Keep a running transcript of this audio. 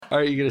All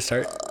right, you gonna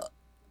start?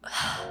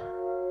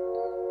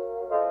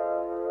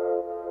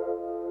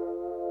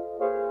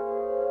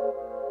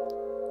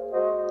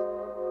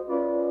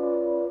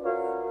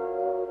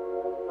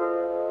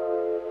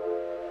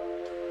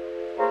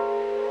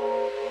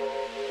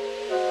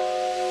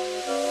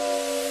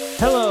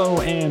 Hello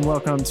and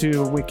welcome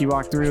to Wiki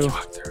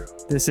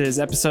Walkthrough. This is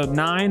episode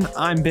 9.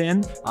 I'm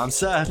Ben, I'm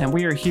Seth. and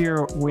we are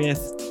here with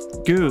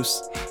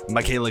Goose.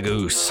 Michaela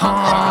Goose.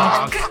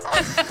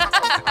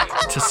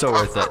 Just so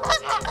worth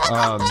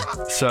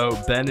it.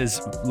 So Ben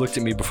has looked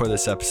at me before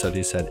this episode.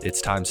 He said,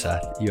 "It's time,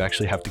 Seth. You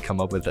actually have to come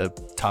up with a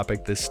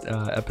topic this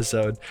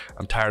episode.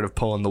 I'm tired of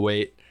pulling the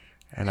weight."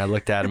 And I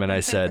looked at him and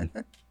I said,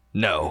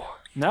 "No,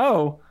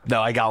 No.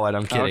 I got one.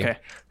 I'm kidding."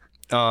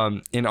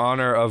 Okay. In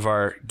honor of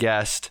our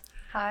guest,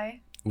 Hi.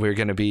 we're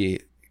gonna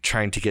be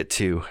trying to get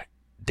to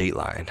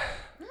Dateline.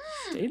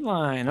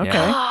 Dateline. Okay.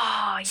 Yeah.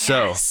 Oh, yes.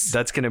 So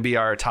that's gonna be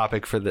our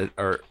topic for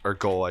our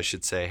goal, I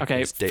should say.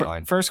 Okay. is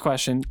Dateline. First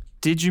question: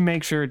 did you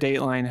make sure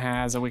Dateline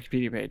has a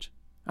Wikipedia page?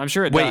 I'm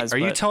sure it does. Wait, are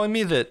you telling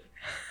me that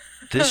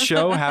this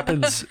show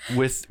happens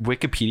with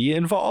Wikipedia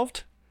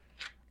involved?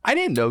 I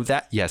didn't know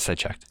that. Yes, I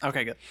checked.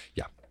 Okay, good.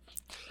 Yeah.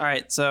 All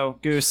right. So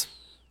Goose,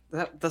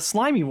 the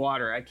slimy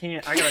water. I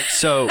gotta.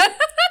 So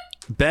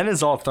Ben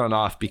is all thrown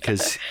off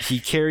because he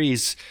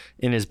carries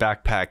in his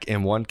backpack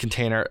in one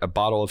container a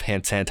bottle of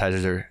hand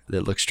sanitizer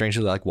that looks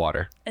strangely like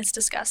water, It's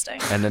disgusting.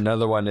 and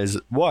another one is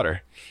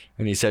water.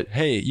 And he said,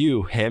 "Hey,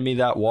 you, hand me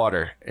that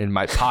water in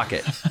my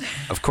pocket."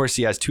 Of course,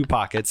 he has two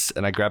pockets,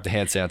 and I grabbed the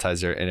hand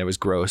sanitizer, and it was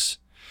gross.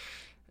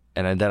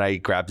 And then I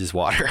grabbed his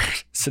water,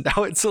 so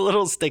now it's a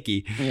little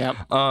sticky. Yep.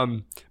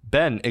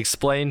 Ben,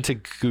 explain to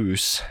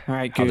Goose All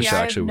right, how the Goose. show I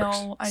have actually works.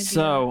 no idea.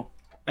 So,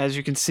 as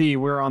you can see,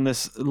 we're on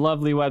this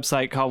lovely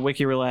website called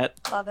Wiki Roulette.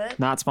 Love it.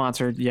 Not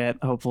sponsored yet,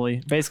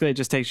 hopefully. Basically, it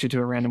just takes you to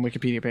a random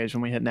Wikipedia page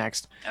when we hit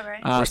next. Okay.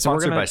 We're So we're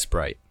sponsored gonna by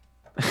Sprite.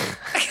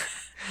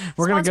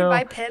 we're gonna Sponsored go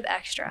by Pib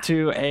Extra.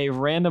 to a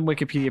random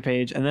Wikipedia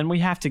page, and then we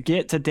have to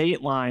get to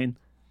Dateline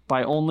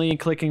by only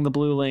clicking the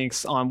blue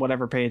links on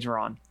whatever page we're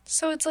on.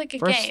 So it's like a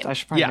First, game. I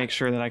should probably Yeah. make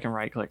sure that I can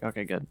right click.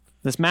 Okay, good.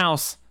 This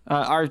mouse,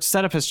 our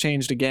setup has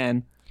changed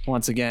again,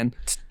 once again,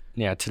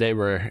 Yeah, today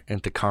we're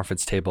at the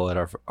conference table at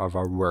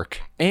our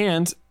work.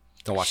 and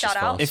Don't watch Shout this,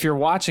 out. fellas. if you're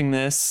watching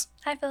this,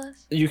 Hi,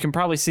 Phyllis. you can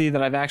probably see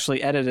that I've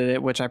actually edited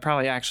it, which I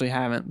probably actually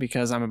haven't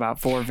because I'm about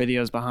 4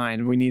 videos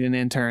behind. We need an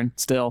intern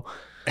still.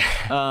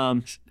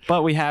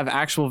 But we have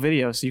actual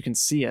video, so you can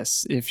see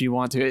us if you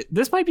want to.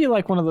 This might be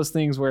like one of those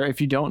things where if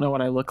you don't know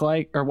what I look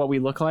like or what we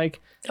look like,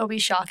 It'll be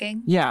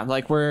shocking. yeah,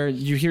 like where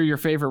you hear your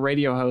favorite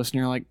radio host and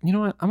you're like, you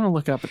know what, I'm going to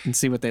look up and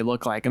see what they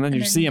look like. And then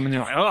you see them and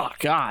you're like, oh,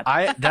 God.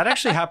 That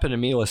actually happened to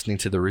me listening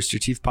to the Rooster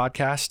Teeth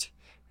podcast.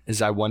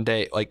 Is I one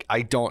day, like,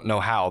 I don't know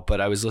how, but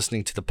I was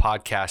listening to the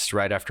podcast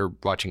right after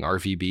watching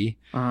RVB.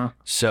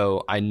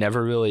 So I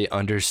never really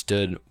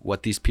understood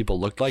what these people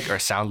looked like or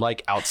sound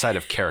like outside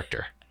of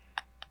character.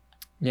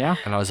 Yeah.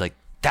 And I was like,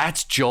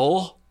 that's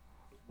Joel?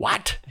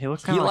 What? He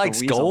looks He kinda like a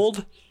likes weasel.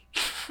 gold?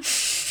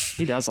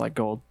 He does like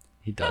gold.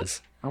 He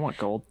does. I want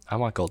gold. I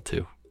want gold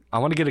too. I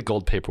want to get a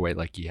gold paperweight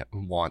like he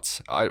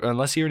wants.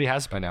 Unless he already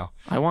has it by now.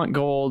 I want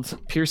gold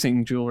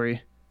piercing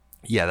jewelry.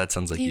 Yeah, that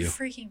sounds like You you.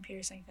 freaking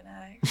piercing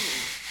fanatic.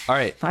 All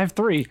right. I have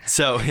 3.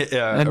 So are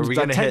we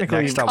going to hit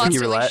technically next on Wiki Constantly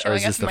Roulette or showing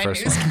is this us the my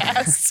first one? It's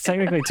newscasts.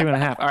 technically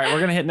 2.5. All right, we're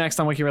going to hit next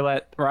on Wiki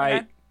Roulette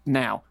right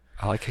now.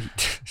 I like how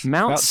you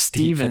Mount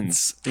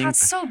Stevens in That's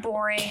so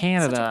boring.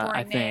 Canada, Such a boring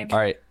I think. name. All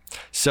right.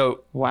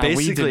 So Wow, we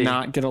basically, did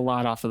not get a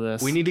lot off of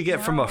this. we need to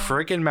get from a No.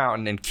 freaking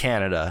mountain in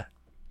Canada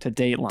to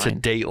Dateline. to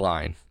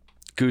Dateline.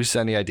 Goose,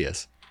 any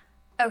ideas?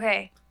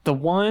 Okay. The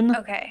one.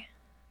 Okay.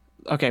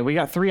 Okay, we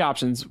got 3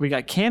 options. We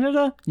got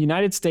Canada,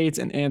 United States,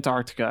 and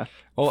Antarctica.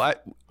 Well,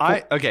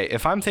 okay.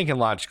 If I'm thinking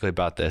logically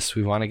about this,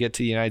 we want to get to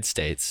the United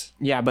States.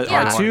 Yeah, but Yeah.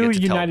 our I wanna 2 get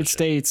to United television.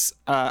 States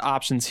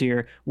options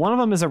here. One of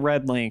them is a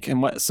red link,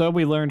 and so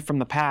we learned from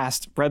the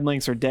past, red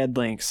links are dead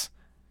links.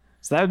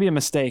 So that would be a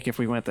mistake if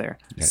we went there.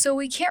 Yeah. So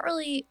we can't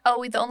really.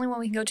 Oh, the only one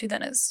we can go to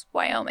then is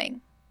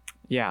Wyoming.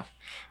 Yeah.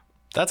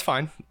 That's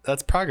fine.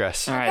 That's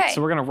progress. All right, Okay.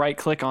 so we're gonna right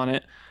click on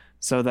it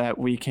so that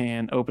we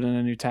can open in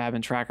a new tab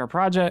and track our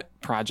project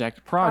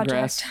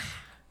progress.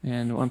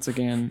 And once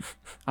again,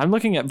 I'm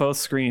looking at both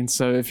screens,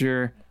 so if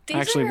you're These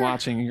actually are-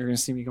 watching, you're gonna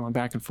see me going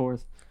back and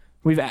forth.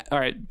 All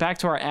right, back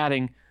to our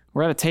adding.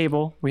 We're at a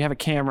table, we have a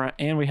camera,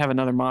 and we have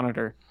another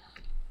monitor.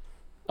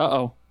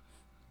 Uh-oh.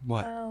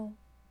 What? Oh.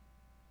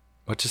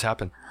 What just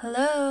happened?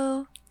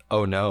 Hello.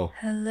 Oh no.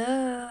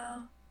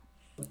 Hello.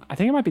 I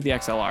think it might be the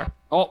XLR.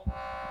 Oh,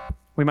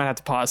 we might have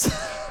to pause.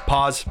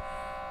 Pause.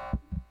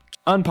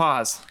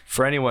 Unpause.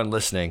 For anyone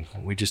listening,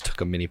 we just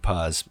took a mini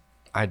pause.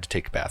 I had to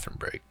take a bathroom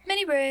break.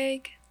 Mini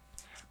break.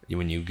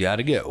 When you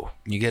gotta go,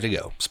 you gotta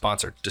go.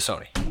 Sponsored to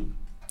Sony.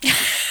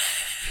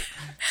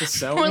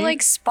 We're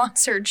like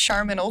sponsored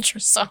Charmin Ultra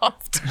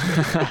Soft.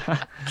 All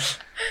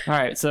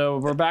right, so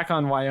we're back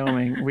on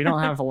Wyoming. We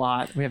don't have a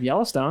lot. We have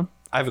Yellowstone.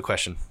 I have a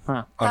question.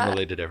 Huh.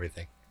 Unrelated to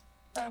everything.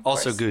 Of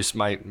Also, course. Goose,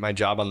 my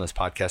job on this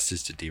podcast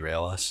is to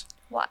derail us.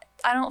 What?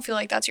 I don't feel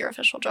like that's your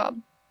official job.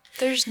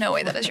 There's no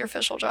way that is your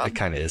official job. It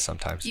kind of is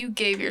sometimes. You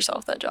gave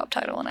yourself that job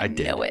title, and I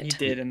did. know it. He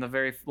did in the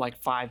very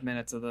 5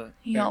 minutes of the.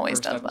 He always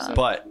first does that. episode.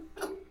 But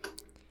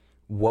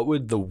what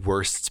would the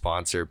worst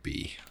sponsor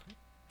be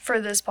For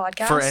this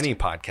podcast? for any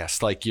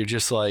podcast? Like you're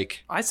just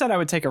like, I said I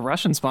would take a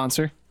Russian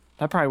sponsor.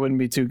 That probably wouldn't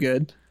be too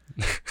good.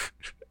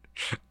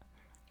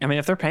 I mean,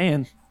 if they're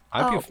paying.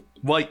 I'd be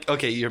like,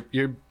 okay,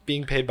 you're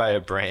being paid by a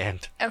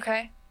brand.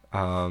 Okay.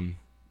 Do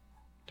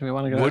we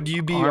want to go? Would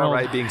you be Arnold? all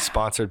right being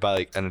sponsored by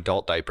like an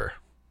adult diaper?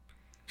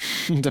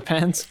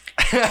 Depends.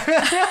 On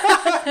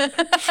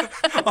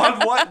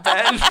what,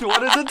 Ben?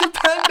 What does it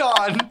depend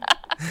on?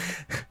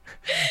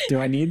 Do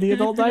I need the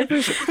adult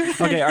diapers?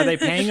 Okay, are they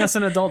paying us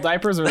in adult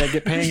diapers, or are they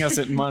paying us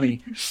in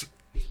money?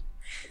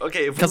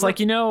 Okay, Because like,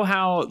 you know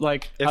how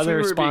like If we other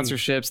were being-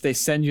 sponsorships, they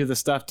send you the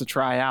stuff to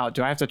try out.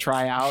 Do I have to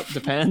try out?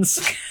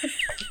 Depends.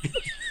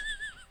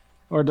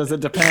 Or does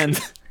it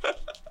depend?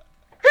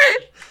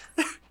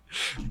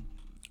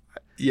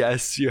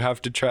 yes, you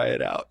have to try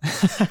it out.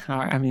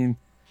 I mean,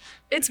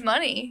 It's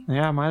money.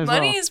 yeah, might as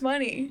Money well. is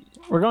money.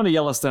 We're going to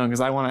Yellowstone because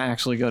I want to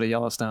actually go to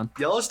Yellowstone.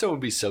 Yellowstone would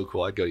be so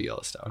cool. I'd go to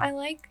Yellowstone.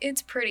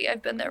 It's pretty.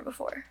 I've been there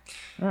before.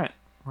 All right,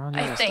 we're on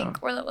I Yellowstone.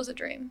 think. Or that was a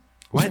dream.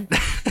 What?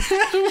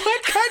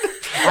 What kind of?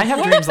 I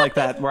have dreams like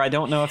that where I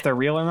don't know if they're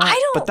real or not. I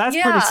don't- but that's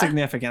yeah. pretty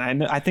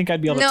significant. I think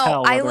I'd be able to No,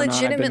 tell I whether or not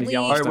I've been to legitimately-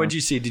 All right, Yellowstone. what'd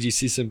you see? Did you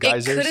see some It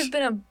geysers? could have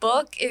been a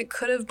book. It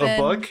could have been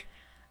A book?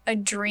 a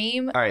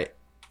dream. All right.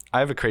 I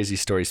have a crazy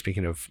story.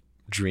 Speaking of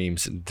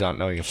dreams and not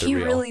knowing if they're He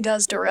real. really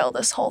does derail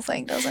this whole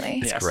thing, doesn't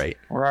he? Yes. great.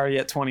 We're already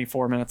at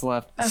 24 minutes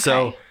left. Okay.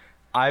 So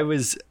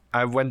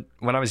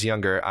when I was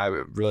younger, I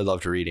really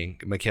loved reading.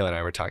 Michaela and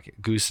I were talking.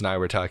 Goose and I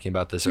were talking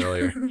about this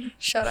earlier.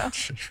 Shut up.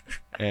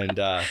 And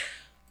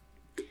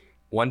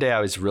one day I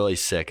was really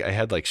sick. I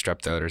had like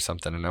strep throat or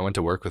something, and I went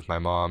to work with my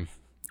mom,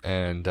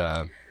 and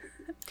I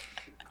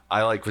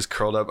like was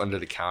curled up under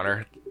the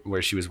counter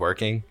where she was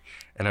working,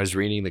 and I was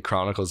reading the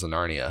Chronicles of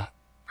Narnia,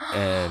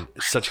 and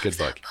it's such a good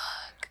book.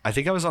 I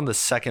think I was on the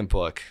second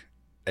book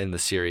in the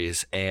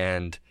series,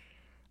 and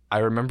I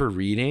remember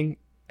reading,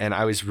 and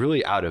I was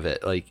really out of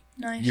it. Like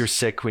Nice. you're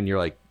sick when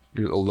you're a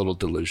little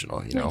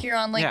delusional, you know? Like you're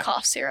on like Yeah.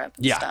 cough syrup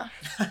and Yeah.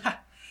 stuff.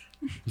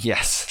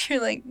 Yes. You're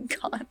like,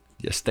 God.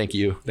 Yes, thank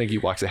you,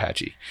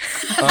 Waxahachie.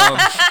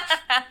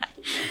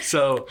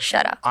 So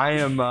Shut up.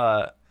 I'm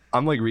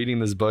like reading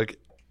this book,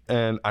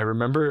 and I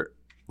remember.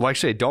 Well,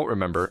 actually, I don't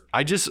remember.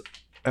 I just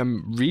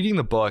am reading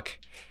the book,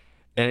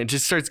 and it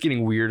just starts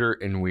getting weirder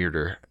and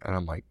weirder, and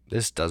I'm like,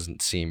 this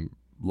doesn't seem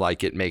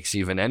like it makes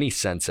even any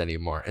sense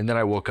anymore. And then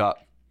I woke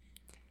up,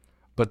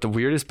 but the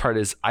weirdest part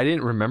is I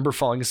didn't remember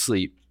falling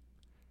asleep.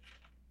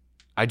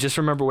 I just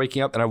remember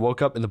waking up, and I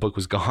woke up, and the book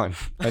was gone.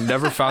 I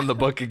never found the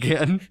book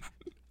again.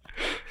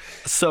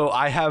 So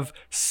I have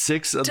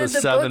 6 of Did the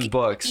the 7 book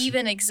books.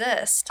 even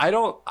exist? I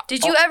don't.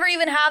 Did you ever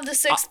even have the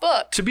 6th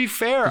book? To be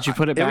fair, Did you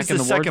put it back was in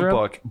the the second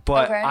wardrobe? book,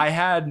 but Okay.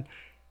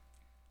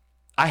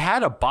 I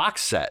had a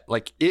box set.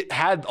 Like it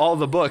had all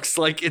the books.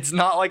 Like it's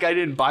not like I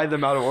didn't buy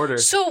them out of order.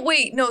 So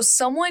wait, no,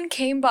 someone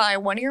came by,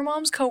 one of your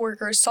mom's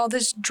coworkers saw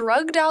this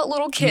drugged out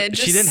little kid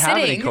just She didn't sitting.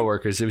 have any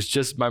coworkers. It was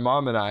just my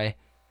mom and I.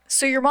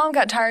 So your mom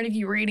got tired of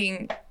you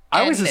reading.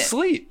 I was and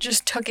asleep.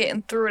 Just took it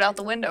and threw it out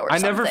the window or I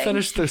something. never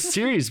finished the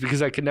series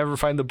because I could never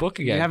find the book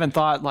again. You haven't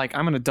thought like,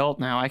 I'm an adult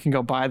now. I can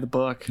go buy the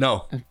book.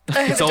 No,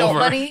 I have it's adult over.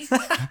 money.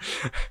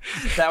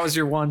 That was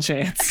your one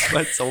chance.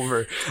 that's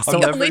over. So- I'll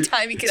The never. only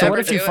time you could So ever what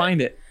if do you it. find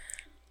it?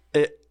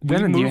 We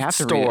Then you moved have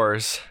to read it.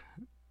 stores.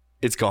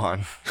 It's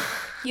gone.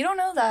 You don't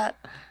know that.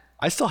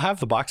 I still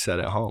have the box set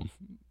at home.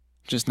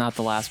 Just not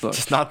the last book.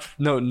 It's not.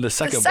 No, the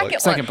second book. second one.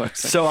 Second book.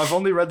 So I've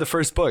only read the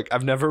first book.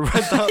 I've never read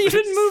the You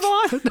didn't move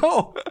on?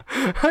 No,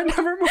 I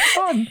never moved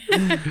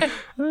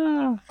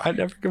on. I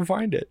never could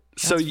find it.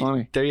 So That's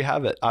funny. there you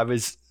have it.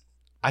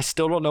 I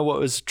still don't know what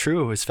was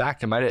true. It was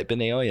fact. It might have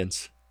been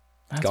aliens.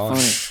 That's Gone.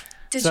 funny.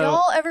 Did So-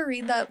 y'all ever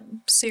read that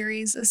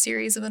series, A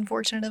Series of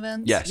Unfortunate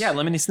Events? Yes. Yeah,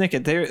 Lemony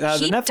Snicket. The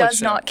He Netflix does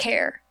show. not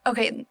care.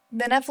 Okay,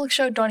 the Netflix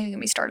show, don't even get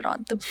me started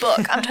on. The book.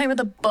 I'm talking about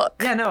the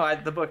book. Yeah, no,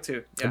 the book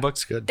too. The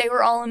book's good. They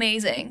were all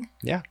amazing.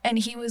 Yeah. And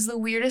he was the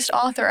weirdest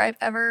author I've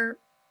ever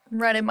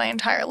read in my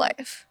entire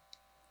life.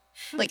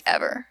 Like,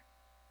 ever.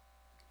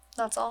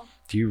 That's all.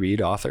 Do you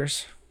read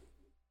authors?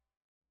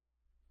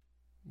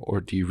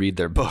 Or do you read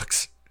their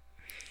books?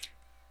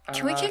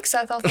 Can we kick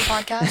Seth off the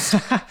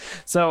podcast?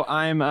 So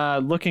I'm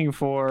looking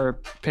for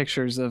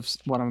pictures of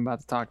what I'm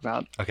about to talk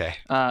about. Okay.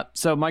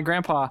 So my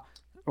grandpa,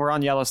 we're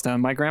on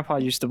Yellowstone. My grandpa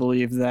used to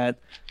believe that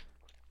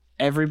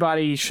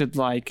everybody should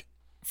like,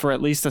 for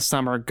at least a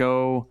summer,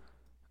 go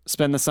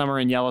spend the summer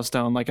in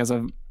Yellowstone, like as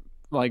an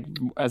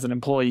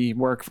employee,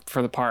 work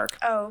for the park.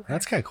 Oh.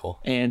 That's kind of cool.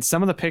 And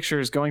some of the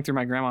pictures, going through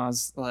my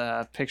grandma's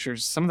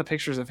pictures, some of the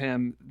pictures of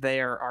him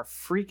there are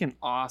freaking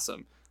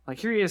awesome. Like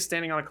here he is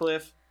standing on a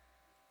cliff.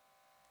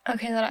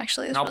 Okay, that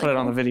actually is And I'll really put it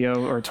on cool. the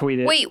video or tweet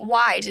it. Wait,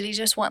 why? Did he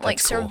just want like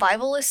That's cool.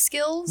 survivalist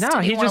skills? No,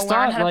 Did he want just to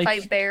learn thought, how to like-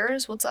 fight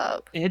bears? What's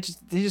up? He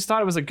just thought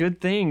it was a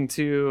good thing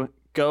to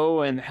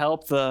go and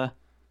help the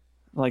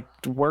like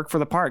work for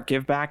the park,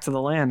 give back to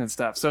the land and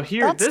stuff. So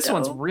here, That's this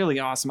one's dope. really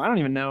awesome. I don't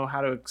even know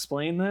how to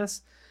explain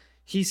this.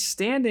 He's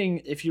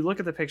standing, if you look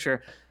at the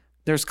picture,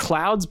 there's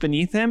clouds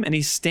beneath him, and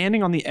he's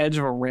standing on the edge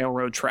of a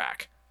railroad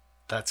track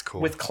That's cool.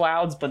 with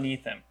clouds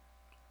beneath him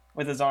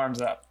with his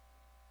arms up.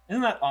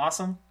 Isn't that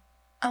awesome?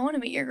 I want to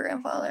meet your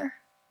grandfather.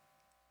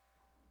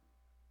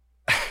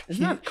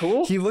 Isn't that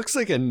cool? He looks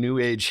like a new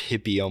age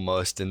hippie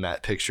almost in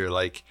that picture.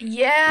 Like,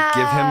 Yeah.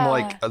 give him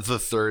like the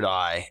third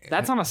eye.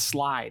 That's on a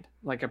slide,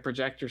 like a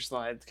projector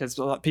slide, because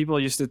people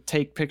used to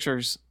take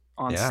pictures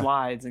on Yeah.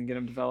 slides and get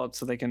them developed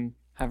so they can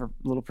have a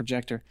little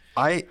projector.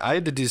 I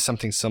had to do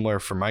something similar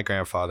for my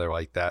grandfather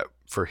like that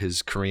for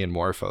his Korean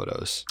War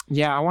photos.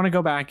 Yeah, I want to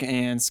go back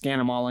and scan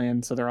them all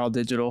in so they're all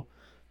digital.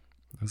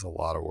 It was a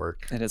lot of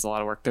work. It is a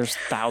lot of work. There's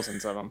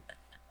thousands of them.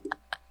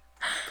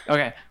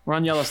 Okay, we're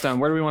on Yellowstone.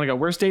 Where do we want to go?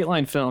 Where's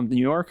Dateline filmed? New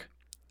York?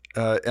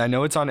 I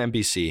know it's on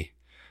NBC.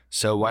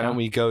 So why Yeah. don't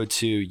we go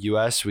to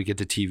US, we get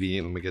to TV,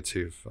 and then we get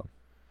to film.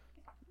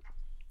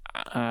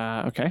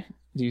 Okay.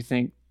 Do you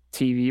think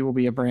TV will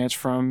be a branch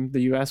from the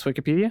U.S.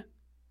 Wikipedia?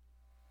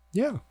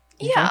 Yeah.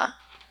 Yeah.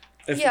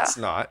 If Yeah. it's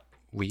not,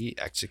 we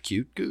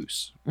execute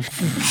Goose.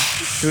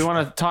 Do we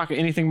want to talk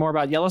anything more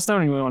about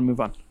Yellowstone, or do we want to move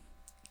on?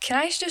 Can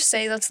I just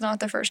say that's not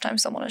the first time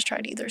someone has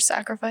tried to either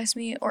sacrifice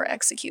me or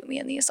execute me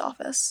in this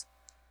office?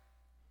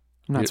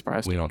 I'm not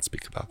surprised. We don't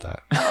speak about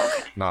that. Oh,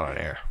 okay. Not on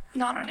air.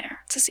 Not on air.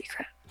 It's a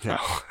secret. No.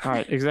 All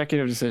right,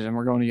 executive decision.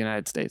 We're going to the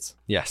United States.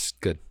 Yes,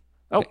 good.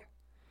 Oh.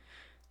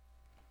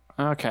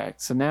 Okay,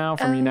 so now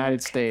from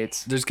United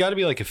States. There's got to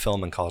be like a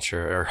film and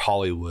culture or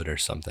Hollywood or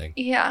something.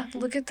 Yeah.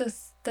 Look at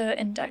the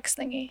index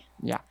thingy.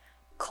 Yeah.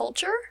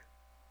 Culture?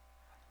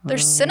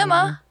 There's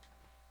cinema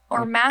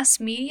or mass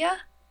media.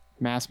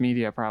 Mass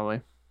media,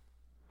 probably.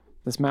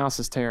 This mouse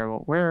is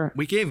terrible. Where?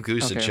 We gave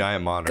Goose a Okay.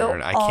 giant monitor, Go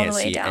and I all can't the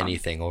way see down.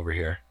 anything over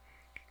here.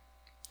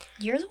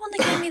 You're the one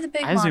that gave me the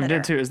big I monitor. zoomed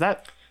in too. Is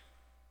that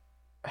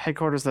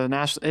headquarters of the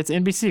national? It's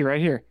NBC right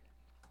here.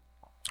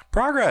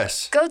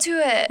 Progress. Go to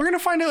it. We're gonna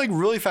find it like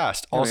really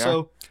fast. There we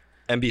Also,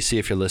 NBC,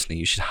 if you're listening,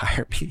 you should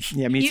hire me.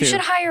 Yeah, me You too. should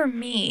hire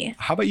me.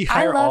 How about you I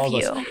hire love all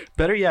of us? you.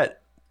 Better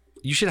yet,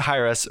 you should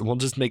hire us, and we'll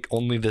just make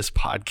only this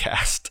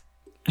podcast.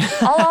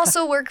 I'll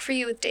also work for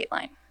you with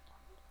Dateline.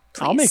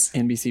 Please. I'll make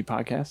NBC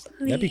podcast.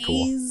 That'd be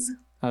cool. Please.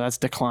 Oh, that's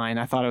Decline.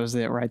 I thought it was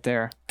it right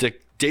there.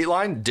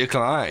 Dateline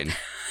decline.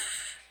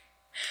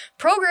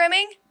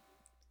 Programming.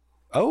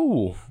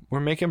 Oh, we're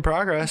making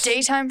progress.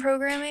 Daytime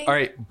programming. All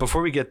right,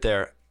 before we get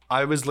there,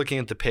 I was looking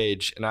at the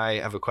page, and I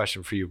have a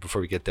question for you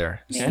before we get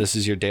there. So Okay. this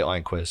is your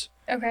Dateline quiz.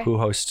 Okay. Who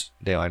hosts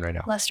Dateline right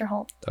now? Lester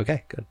Holt.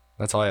 Okay, good.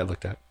 That's all I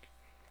looked at.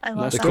 I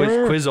love Lester- The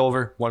that. quiz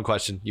over. One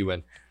question. You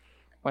win.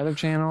 Weather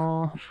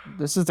Channel.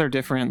 This is their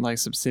different like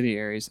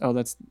subsidiaries. Oh,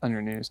 that's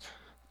under news.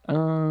 Go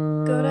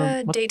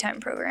to what- daytime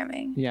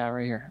programming. Yeah,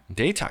 right here.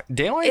 Daytime.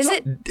 Dayline? Is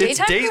it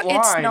daytime? It's Dateline.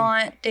 It's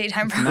not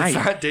daytime programming.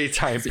 It's not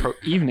daytime.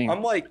 Evening.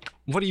 I'm like,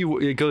 what do you?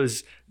 It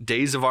goes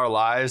Days of Our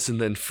Lives,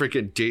 and then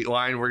freaking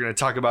Dateline. We're gonna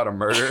talk about a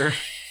murder.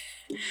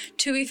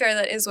 To be fair,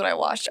 that is what I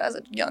watched as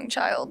a young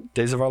child.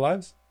 Days of Our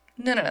Lives.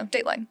 No,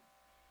 Dateline.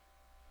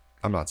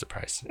 I'm not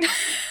surprised.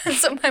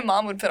 So my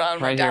mom would put on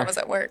when my Right dad here. was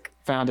at work.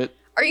 Found it.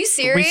 Are you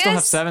serious? We still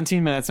have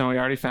 17 minutes and we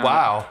already found it.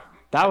 Wow.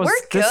 That was.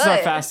 We're This is our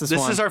good. fastest This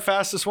one. is our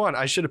fastest one.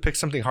 I should have picked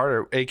something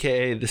harder,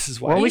 aka this is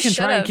why. Well, You we can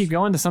try and should've. keep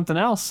going to something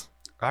else.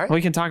 All right.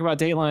 We can talk about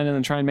Dateline and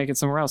then try and make it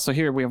somewhere else. So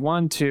here we have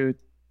 1, 2,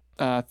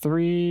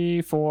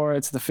 3, 4.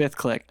 It's the fifth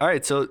click. All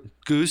right. So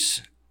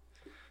Goose,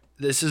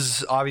 this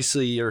is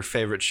obviously your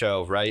favorite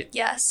show, right?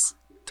 Yes.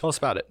 Tell us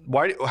about it.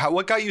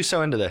 What got you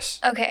so into this?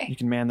 You Okay.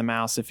 can man the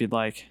mouse if you'd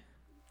like.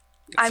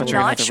 I'm So we're gonna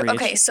have not to sure. reach.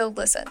 Okay, so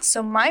listen.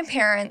 So my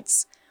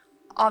parents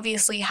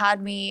obviously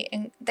had me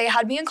in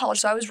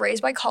college. So I was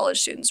raised by college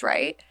students,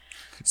 right?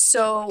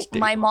 So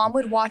my mom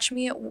would watch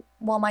me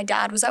while my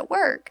dad was at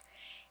work.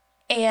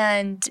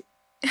 And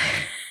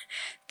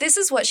this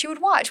is what she would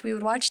watch. We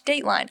would watch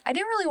Dateline. I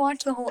didn't really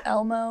watch the whole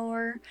Elmo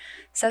or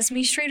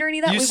Sesame Street or any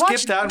of that. You we skipped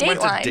watched that and Dateline.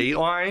 went to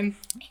Dateline.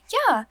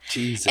 Yeah.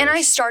 Jesus. And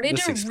I started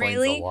This to explains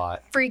really a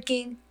lot.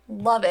 freaking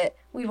love it.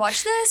 We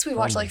watched this. We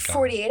watched my like God.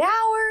 48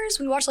 Hours.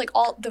 We watched like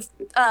all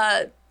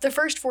the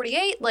first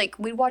 48. Like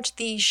we watched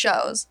these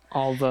shows,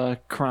 All the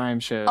crime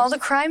shows. all the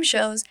crime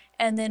shows,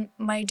 and then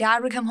my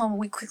dad would come home and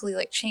we quickly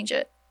like change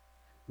it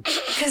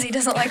because he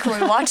doesn't like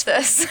when we watch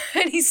this,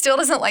 and he still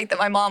doesn't like that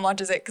my mom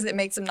watches it because it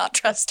makes him not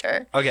trust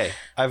her. Okay,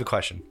 I have a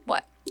question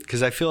What?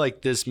 because I feel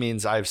like this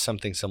means I have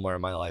something similar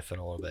in my life in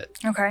a little bit.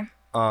 Okay.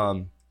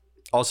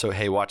 Also,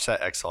 hey, watch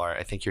that XLR.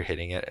 I think you're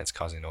hitting it. It's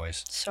causing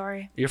noise.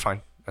 Sorry. You're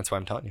fine. That's why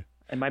I'm telling you.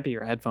 It might be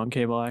your headphone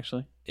cable,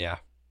 actually. Yeah.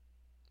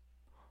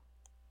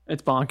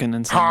 It's bonking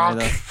in some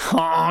way, though.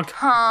 Honk.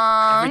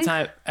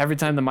 Honk. Every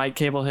time the mic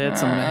cable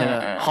hits, I'm gonna hit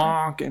a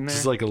honk in This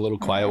is there. like a little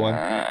quiet one.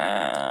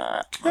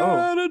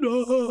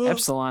 Oh,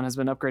 Epsilon has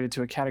been upgraded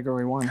to a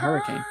Category 1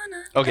 hurricane.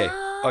 Okay,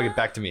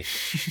 back to me.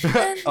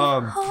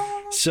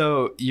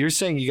 So you're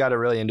saying you got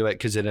really into it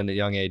because at a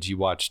young age you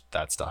watched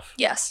that stuff.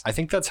 Yes. I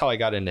think that's how I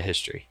got into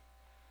history.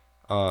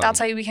 That's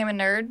how you became a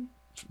nerd.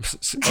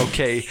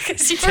 Okay.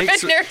 Because you were a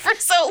nerd for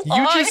so long.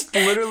 You just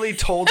literally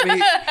told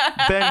me,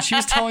 Ben, she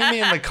was telling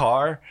me in the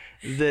car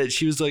that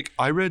she was like,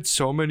 I read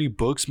so many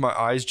books, my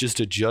eyes just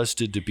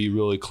adjusted to be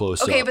really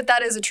close Okay, up. but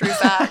that is a true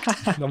fact.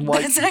 And I'm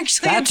like, That's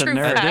actually That's a a true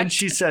nerd. and fact. then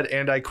she said,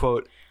 and I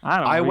quote,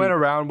 I went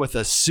around with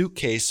a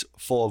suitcase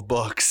full of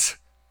books.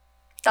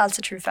 That's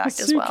a true fact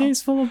as well.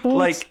 Suitcase full of books.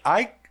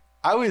 Like,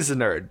 I was a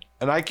nerd,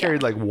 and I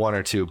carried like 1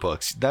 or 2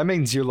 books. That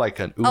means you're like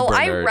an uber Oh,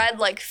 I nerd. read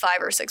like 5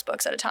 or 6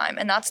 books at a time,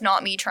 and that's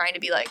not me trying to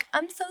be like,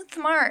 I'm so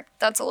smart.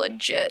 That's a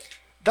legit.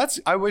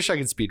 I wish I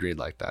could speed read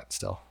like that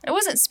still. It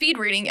wasn't speed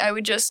reading. I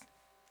would just,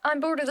 I'm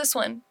bored of this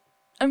one.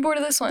 I'm bored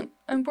of this one.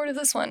 I'm bored of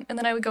this one. And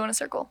then I would go in a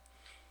circle.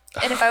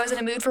 And if I was in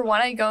a mood for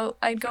one, I'd go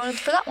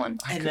for that one.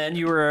 and then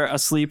you were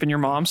asleep in your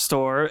mom's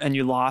store and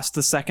you lost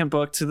the second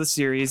book to the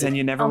series and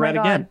you never Oh my read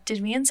god, again.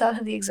 did me and Seth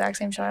have the exact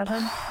same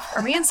childhood?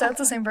 Are me and Seth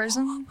the same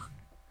person?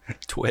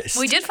 Twist.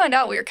 We did find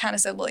out we were kind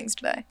of siblings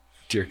today.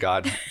 Dear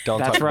God, don't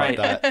That's talk right.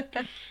 about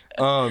that.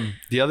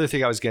 The other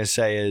thing I was gonna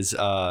say is,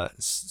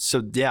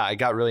 so yeah, I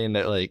got really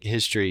into like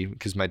history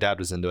because my dad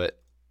was into it,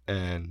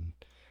 and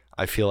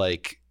I feel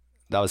like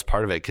that was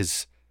part of it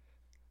because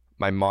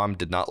my mom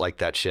did not like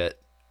that shit.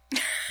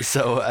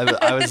 So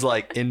I was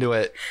like into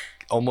it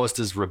almost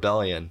as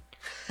rebellion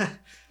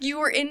You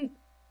were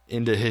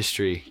into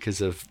history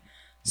because of.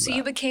 so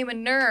you became a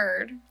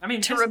nerd I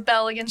mean, to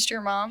rebel against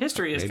your mom.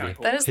 history is Maybe. kind of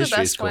cool. That is the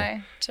History is best cool.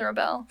 way to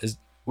rebel.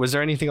 Was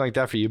there anything like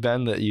that for you,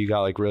 Ben, that you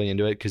got like really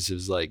into it because it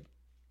was like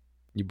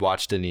you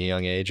watched it in a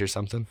young age or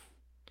something?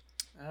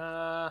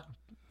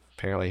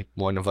 Apparently,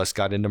 one of us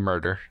got into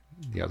murder,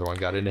 the other one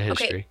got into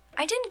history. Okay,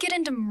 I didn't get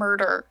into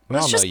murder.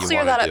 Well, Let's no, just you clear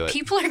wanna that do up. it.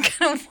 People are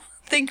gonna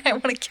think I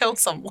want to kill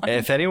someone.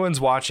 If anyone's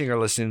watching or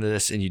listening to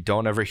this and you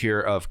don't ever hear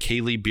of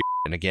Kaylee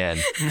Bierman again,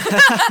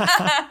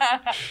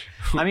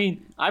 I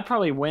mean, I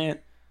probably went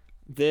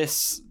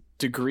this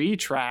degree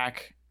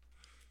track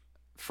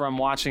from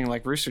watching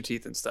like Rooster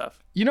Teeth and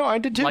stuff. you know, I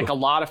did too. Like a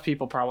lot of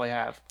people probably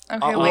have. Okay,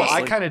 well, wait.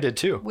 I kind of did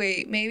too.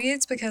 Wait, maybe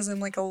it's because I'm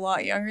like a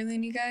lot younger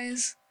than you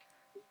guys.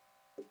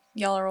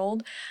 Y'all are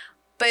old.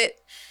 But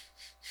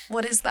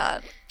what is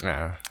that?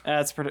 Yeah.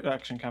 It's a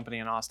production company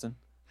in Austin.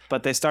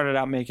 But they started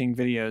out making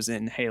videos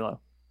in Halo.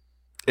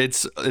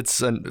 It's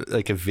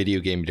like a video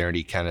game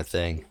nerdy kind of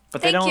thing.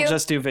 But they Thank don't you.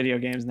 just do video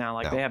games now.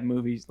 Like No. they have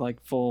movies, like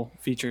full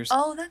features.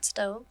 Oh, that's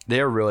dope.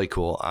 They're really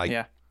cool.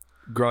 Yeah.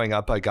 Growing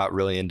up, I got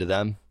really into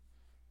them,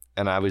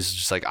 and I was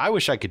just like, I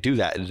wish I could do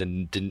that, and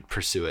then didn't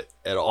pursue it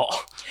at all.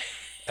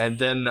 And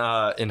then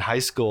in high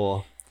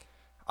school,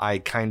 I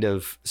kind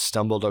of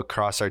stumbled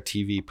across our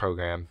TV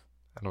program,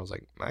 and I was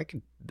like, I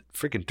could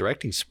freaking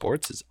directing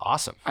sports is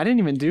awesome. I didn't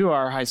even do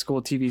our high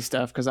school TV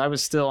stuff because I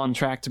was still on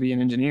track to be an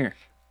engineer.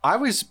 I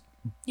was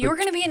You were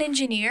gonna be an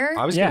engineer?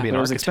 gonna Yeah, be an but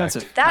it was architect.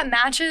 expensive. That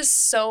matches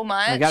so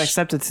much. I got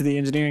accepted to the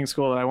engineering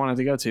school that I wanted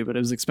to go to, but it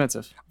was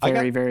expensive.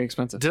 Very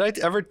expensive. Did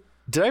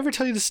I ever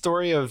tell you the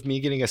story of me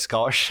getting a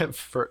scholarship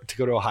to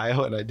go to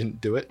Ohio and I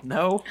didn't do it?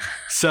 No.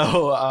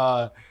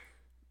 So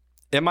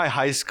in my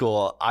high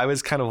school, I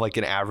was kind of like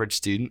an average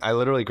student. I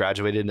literally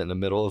graduated in the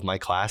middle of my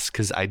class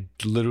because I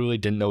literally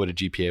didn't know what a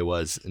GPA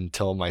was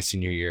until my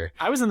senior year.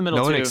 I was in the middle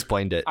No too. one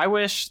explained it. I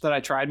wish that I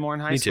tried more in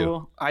high Me too.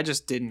 school. I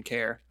just didn't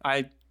care.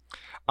 I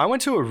I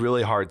went to a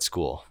really hard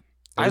school.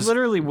 It was-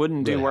 literally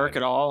wouldn't do really work hard.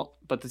 at all,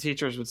 but the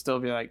teachers would still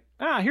be like,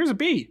 here's a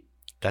B.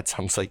 That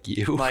sounds like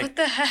you. Like, What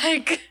the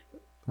heck?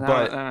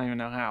 But- I don't even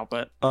know how,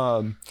 but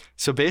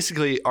So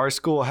basically, our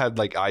school had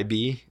like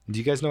IB. Do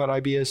you guys know what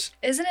IB is?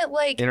 Isn't it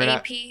like Internet-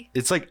 AP?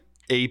 It's like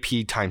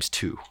AP times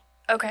 2.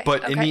 Okay.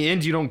 But okay. in the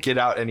end, you don't get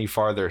out any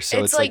farther.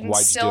 So it's like, why'd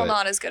you still do it?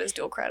 not as good as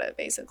dual credit,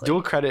 basically.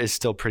 Dual credit is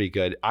still pretty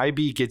good.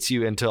 IB gets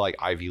you into like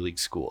Ivy League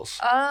schools.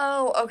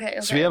 Oh, okay.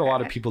 So we had a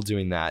lot of people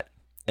doing that,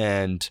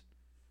 and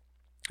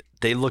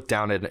they looked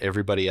down at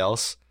everybody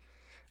else.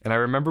 And I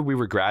remember we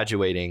were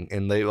graduating,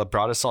 and they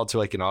brought us all to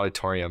like an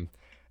auditorium,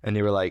 and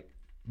they were like,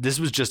 "This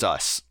was just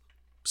us."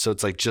 So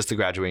it's like just the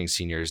graduating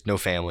seniors, no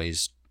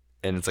families,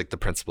 and it's like the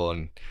principal.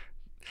 And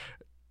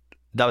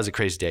that was a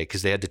crazy day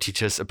because they had to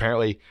teach us.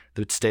 Apparently,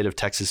 the state of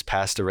Texas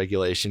passed a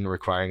regulation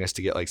requiring us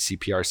to get like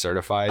CPR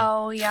certified.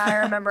 Oh yeah, I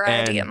remember. I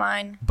had to And- get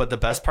mine. But the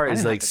best part I is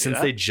didn't have like to do since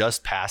that. they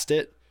just passed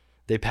it,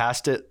 they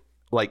passed it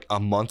like a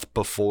month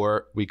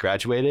before we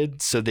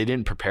graduated, so they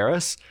didn't prepare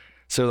us.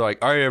 So they're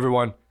like, "All right,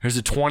 everyone, here's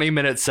a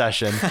 20-minute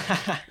session.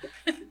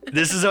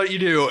 This is what you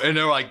do." And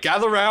they're like,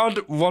 "Gather around."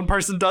 One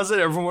person does it,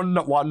 everyone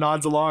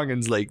nods along, and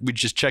it's like we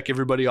just check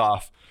everybody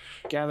off.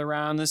 gather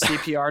around the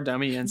CPR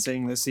dummy and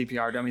sing the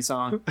CPR dummy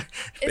song. Isn't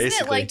it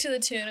basically. like to the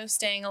tune of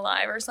 "Staying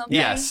Alive" or something?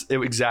 Yes,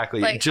 exactly.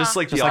 Like, just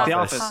like Just the like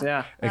office. The Office,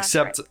 yeah. That's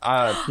Except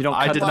You don't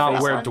I cut did the not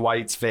face wear on.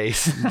 Dwight's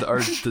face or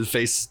the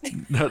face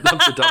of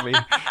the dummy.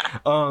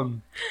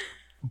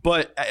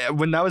 But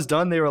when that was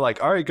done, they were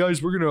like, "All right,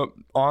 guys, we're gonna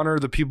honor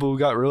the people who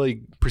got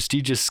really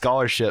prestigious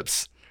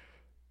scholarships."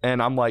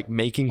 And I'm like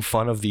making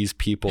fun of these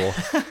people.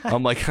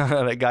 I'm like,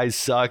 "That guy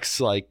sucks.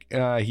 Like,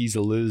 he's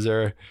a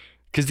loser."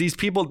 Because these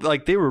people,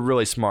 like, they were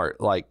really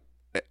smart. Like,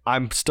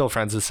 I'm still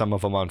friends with some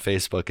of them on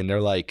Facebook, and they're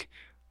like,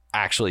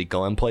 actually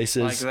going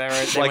places.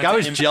 Like, like I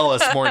was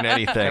jealous more than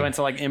anything. They went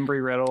to like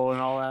Embry-Riddle and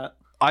all that.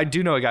 I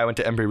do know a guy who went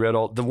to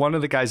Embry-Riddle. One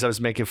of the guys I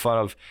was making fun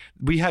of,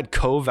 we had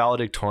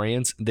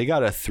co-valedictorians. They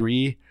got a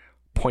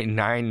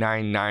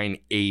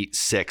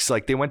 3.99986.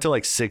 Like they went to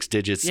like 6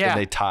 digits and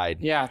they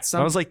tied. Yeah.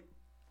 And I was like,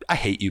 I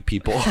hate you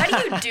people. How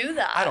do you do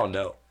that? I don't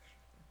know.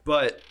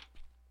 But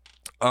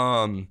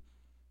I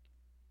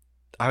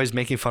was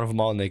making fun of them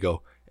all and they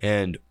go,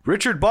 and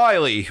Richard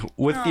Biley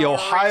with the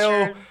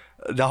Ohio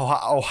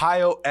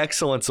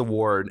Excellence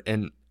Award,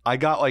 and I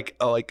got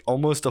like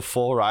almost a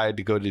full ride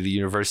to go to the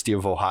University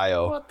of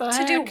Ohio. What the To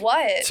heck? do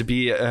what? To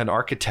be an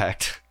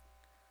architect.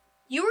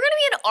 You were going to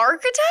be an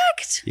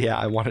architect? Yeah,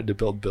 I wanted to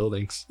build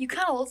buildings. You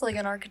kind of look like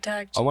an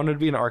architect. I wanted to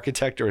be an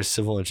architect or a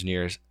civil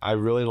engineer. I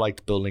really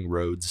liked building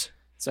roads.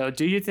 So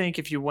do you think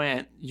if you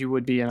went, you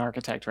would be an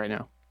architect right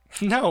now?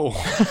 No.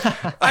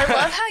 I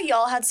love how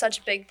y'all had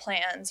such big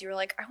plans. You were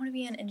like, I want to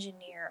be an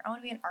engineer. I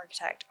want to be an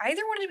architect. I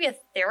either wanted to be a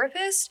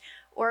therapist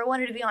or I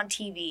wanted to be on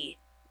TV.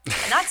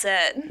 And that's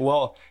it.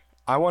 Well,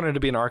 I wanted to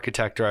be an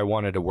architect or I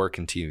wanted to work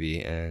in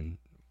TV, and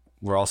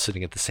we're all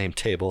sitting at the same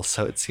table,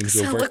 so it seems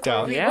to have worked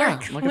out. We Yeah,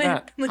 work- look at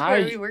that. look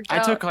where we worked I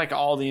out. took like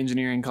all the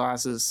engineering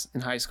classes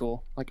in high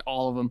school, like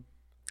all of them.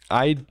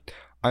 I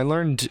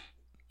learned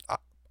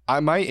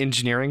my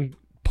engineering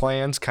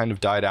plans kind of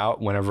died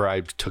out whenever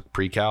I took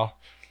pre-cal,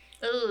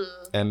 Ugh.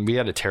 and we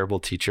had a terrible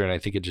teacher, and I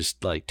think it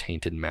just like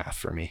tainted math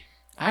for me.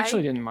 I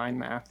actually didn't mind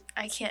math.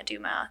 I can't do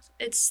math.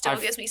 It still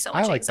gives me so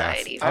I much like math.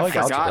 anxiety. I like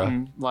I've algebra.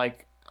 forgotten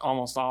like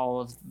almost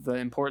all of the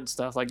important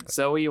stuff. Like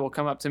Zoe will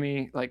come up to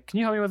me like, "Can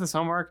you help me with this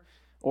homework?"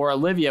 Or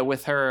Olivia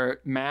with her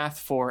math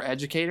for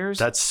educators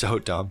That's so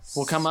dumb.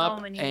 will come So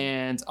up many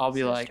and I'll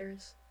be like,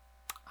 Sisters.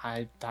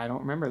 I don't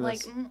remember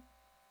this. like, I don't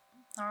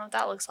know what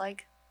that looks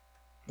like.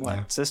 What,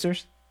 Yeah.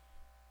 sisters?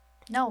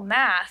 No,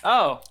 math.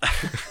 Oh,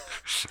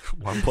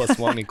 1 +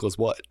 1 =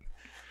 what?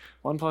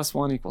 1 +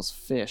 1 =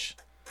 fish.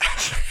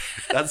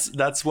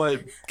 That's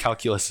what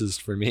calculus is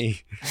for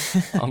me.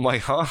 I'm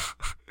like, huh?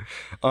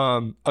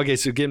 Okay,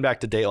 so getting back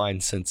to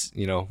Dateline, since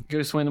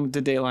Goose, when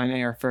did Dateline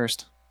air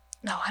first?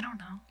 No, I don't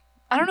know.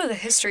 I don't know the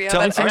history of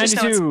Tell it. us I just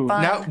know it's 92.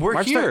 fun. now we're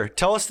March here.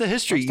 Tell us the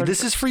history. March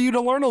This is for you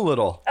to learn a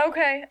little.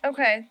 Okay.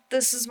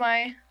 This is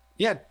my.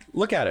 Yeah,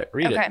 look at it.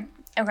 Read it.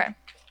 Okay. I'm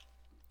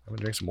gonna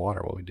drink some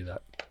water while we do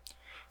that.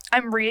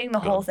 I'm reading the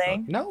whole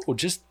thing. No,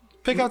 just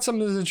pick out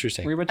something that's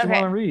interesting. Read what you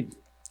Okay. want to read.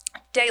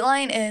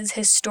 Dateline is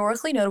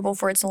historically notable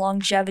for its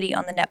longevity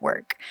on the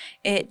network.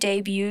 It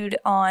debuted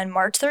on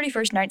March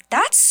 31st.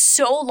 That's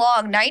so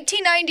long.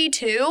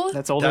 1992?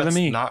 That's older That's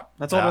than me. not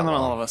That's older that than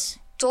all long. of us.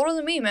 It's older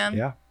than me, man.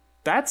 Yeah.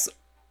 That's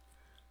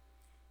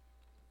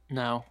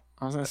no.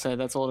 I was gonna say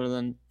that's older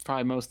than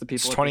probably most of the people.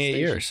 It's at this 28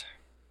 station. years.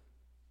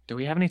 Do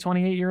we have any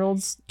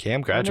 28-year-olds?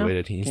 Cam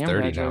graduated. He's Cam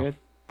 30 graduated.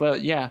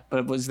 But yeah,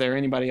 but was there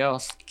anybody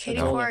else? Katie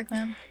No. Couric,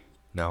 man.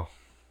 now. No.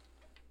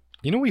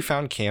 You know, we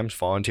found Cam's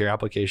volunteer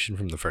application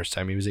from the first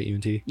time he was at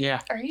UNT. Yeah,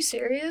 Are you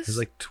serious? It was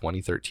like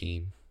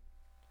 2013.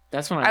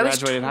 that's when I was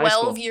graduated 12 high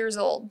school. years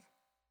old.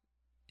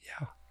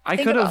 I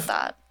Think could about have.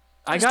 that.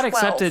 I was got 12.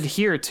 accepted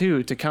here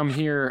too to come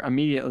here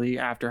immediately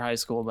after high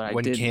school, but I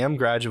When did. Cam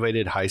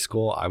graduated high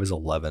school, I was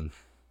 11.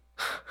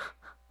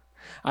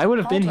 I would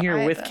have How been old here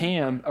was I with then?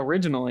 Cam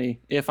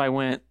originally if I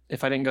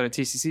didn't go to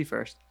TCC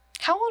first.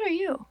 How old are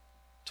you?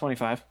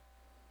 25.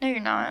 No, you're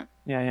not.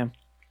 Yeah, I am.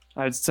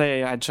 I'd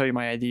say I'd show you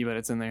my ID, but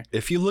it's in there.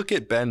 If you look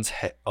at Ben's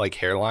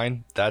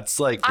hairline, that's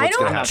like I what's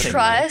gonna don't happen.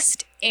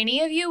 trust any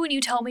of you when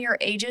you tell me your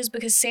ages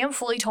because Sam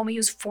fully told me he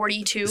was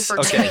 42 for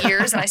Okay. 2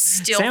 years and I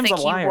still Sam's think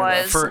a he liar, though.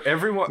 was. For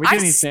everyone, We do I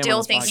need Sam on still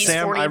this think podcast. he's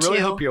Sam, 42. I really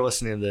hope you're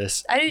listening to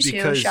this. I do too.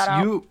 Because Shout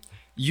out.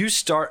 you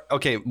start.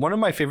 Okay, one of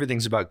my favorite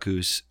things about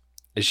Goose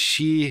is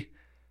she.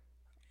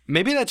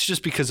 Maybe that's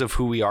just because of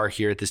who we are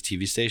here at this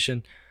TV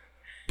station,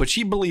 but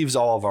she believes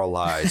all of our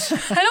lies.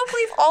 I don't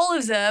believe all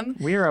of them.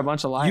 We are a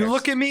bunch of liars. You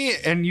look at me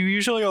and you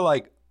usually are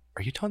like,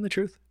 "Are you telling the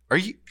truth? Are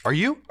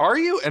you?"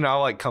 And I'll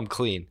like come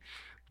clean.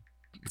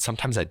 But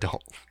sometimes I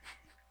don't.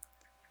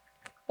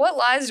 What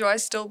lies do I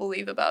still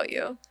believe about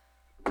you?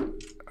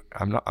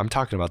 I'm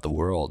talking about the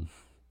world.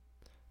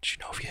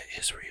 Genovia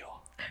is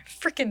real.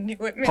 Freaking knew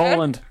it, man.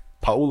 Poland.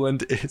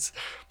 Poland is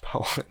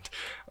Poland.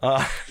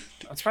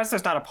 I'm surprised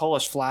there's not a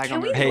Polish flag Can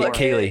on we there. Hey, look at-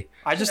 Kaylee.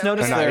 I just No, Or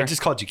noticed not, there. I just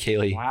called you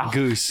Kaylee. Wow.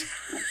 Goose.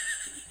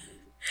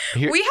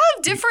 Here- We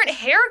have different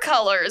hair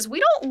colors. We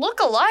don't look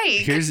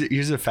alike.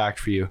 Here's a fact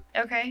for you,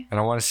 Okay. and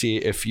I want to see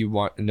if you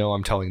want to know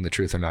I'm telling the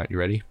truth or not. You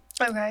ready?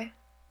 Okay.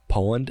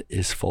 Poland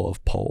is full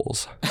of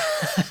Poles.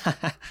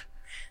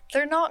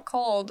 They're not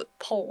called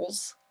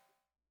poles.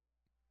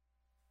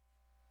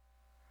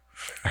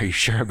 Are you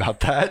sure about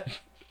that?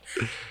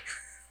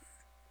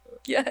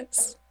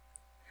 Yes.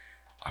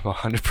 I'm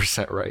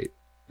 100% right.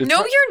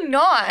 No, you're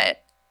not.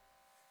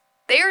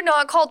 They are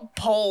not called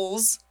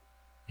poles.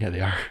 Yeah,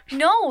 they are.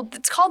 No,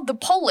 it's called the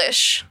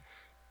Polish.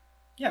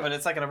 Yeah, but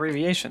it's like an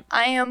abbreviation.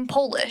 I am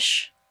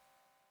Polish.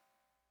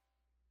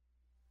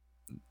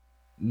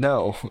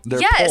 No,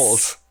 they're Yes.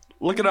 Poles.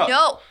 Look it up.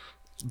 No.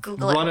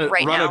 Google Run it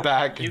right run now. it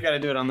back. You got to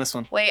do it on this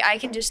one. Wait, I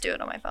can just do it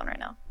on my phone right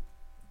now.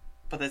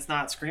 But it's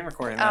not screen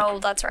recording. Oh,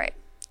 that's right.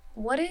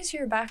 What is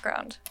your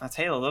background? That's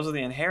Halo. Those are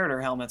the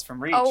Inheritor helmets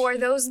from Reach. Oh, are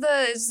those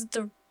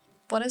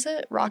what is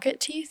it? Rocket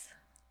teeth?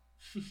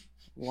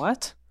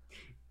 What?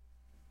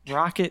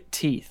 Rocket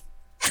teeth.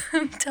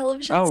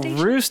 Television Oh, station?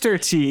 Rooster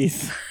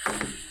Teeth.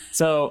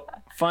 So,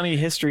 funny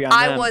history on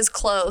I them. was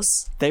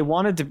close. They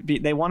wanted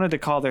to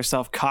call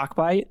themselves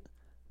Cockbite,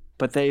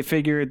 but they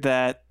figured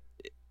that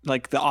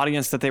like the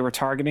audience that they were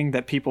targeting,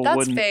 that people That's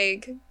wouldn't.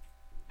 vague.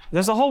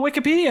 There's a whole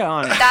Wikipedia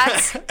on it.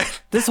 That's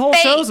This whole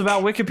fake. show's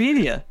about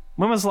Wikipedia.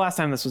 When was the last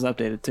time this was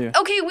updated too?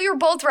 okay. We were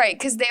both right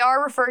because they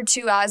are referred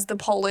to as the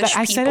Polish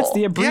I people. said it's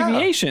the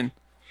abbreviation.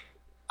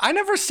 I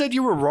never said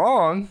you were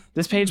wrong.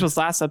 This page was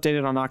last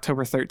updated on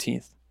October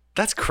 13th,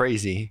 That's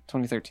crazy.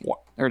 2013. What?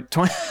 Or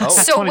 20, Oh.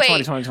 So 2020, wait.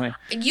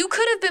 2020. You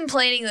could have been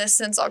planning this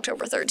since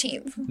October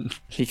 13th.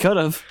 He could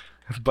have.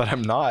 But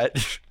I'm not.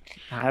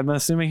 I'm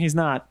assuming he's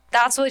not.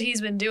 That's what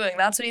he's been doing.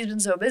 That's what he's been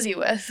so busy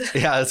with.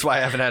 Yeah, that's why I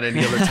haven't had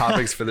any other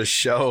topics for the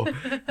show.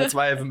 That's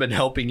why I haven't been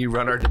helping you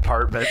run our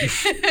department.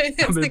 It's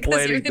been because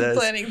planning you've been this.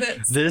 planning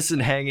this. This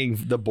and hanging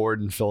the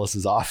board in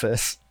Phyllis's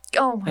office.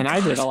 Oh my And god.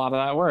 I did a lot of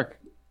that work.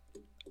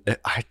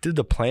 I did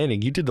the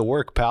planning. You did the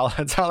work, pal.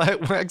 That's how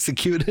that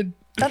executed.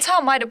 That's how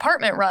my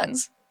department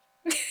runs.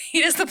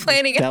 He does the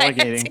planning and I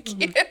Delegating.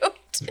 execute.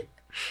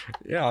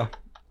 Yeah.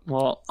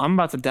 Well, I'm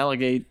about to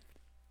delegate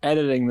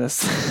editing this.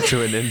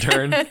 To an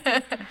intern. All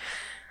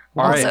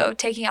right. Also,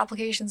 taking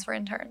applications for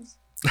interns.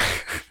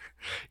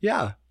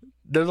 Yeah.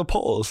 They're the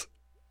polls.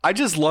 I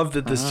just love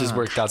that this just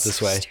worked out this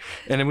so way. stupid.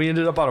 And then we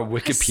ended up on a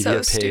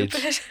Wikipedia So page.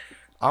 stupid.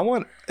 I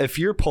want, if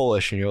you're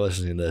Polish and you're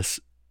listening to this,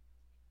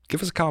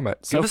 give us a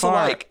comment. So Give us far-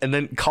 a like and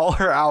then call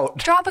her out.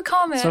 Drop a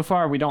comment. So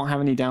far, we don't have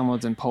any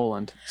downloads in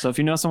Poland. So if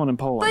you know someone in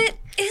Poland,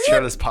 but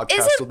Share this podcast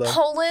isn't with them.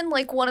 Poland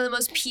like one of the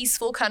most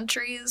peaceful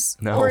countries?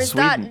 No. Or is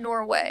that Sweden.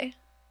 Norway?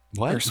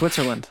 What? or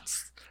Switzerland,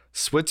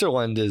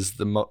 Switzerland is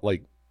the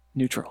like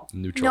neutral.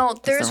 neutral. No,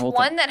 their there's whole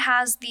one thing. that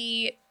has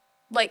the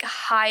like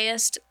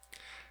highest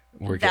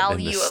We're getting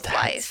into value of stats.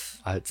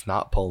 life. It's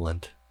not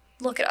Poland.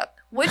 Look it up.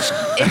 It's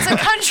a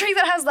country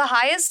that has the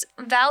highest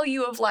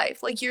value of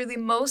life. Like you're the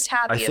most I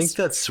happiest. think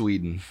that's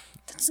Sweden.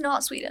 That's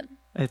not Sweden.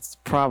 It's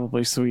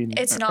probably Sweden.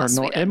 It's not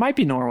Sweden. It might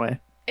be Norway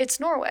It's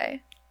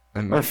Norway.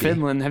 It might or be.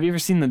 Finland. Have you ever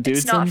seen the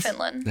Dudesons? It's not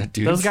Finland. That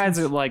dude. Those guys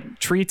are like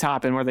tree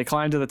topping, where they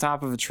climb to the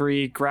top of a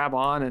tree, grab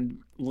on, and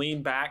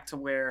lean back to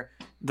where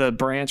the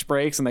branch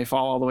breaks, and they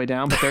fall all the way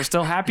down. But they're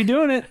still happy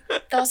doing it.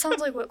 That sounds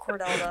like what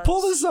Cordell does.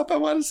 Pull this up. I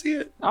want to see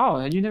it.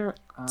 Oh, you never.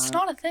 It's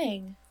not a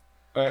thing.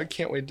 I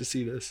can't wait to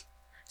see this.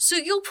 So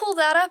you'll pull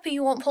that up and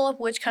you won't pull up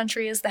which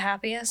country is the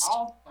happiest?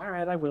 All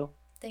right, I will.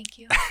 Thank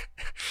you.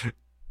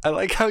 I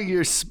like how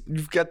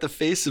you've got the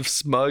face of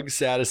smug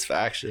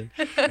satisfaction.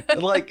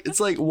 And like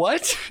it's like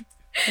what?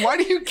 Why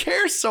do you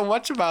care so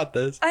much about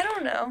this? I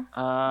don't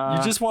know.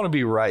 You just want to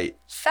be right.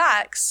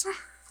 Facts.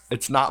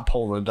 It's not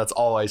Poland. That's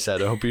all I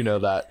said. I hope you know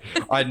that.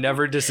 I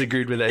never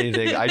disagreed with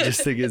anything. I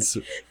just think it's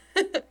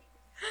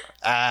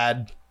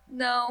ad.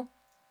 No.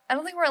 I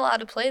don't think we're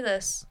allowed to play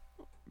this.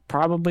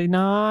 Probably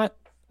not.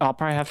 I'll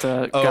probably have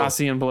to Oh,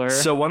 Gaussian blur.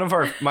 So one of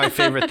my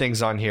favorite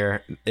things on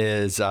here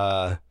is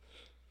on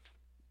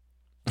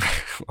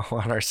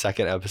our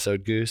second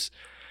episode, Goose.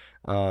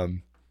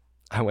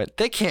 I went,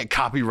 they can't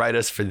copyright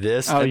us for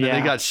this. Oh, and then yeah.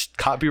 they got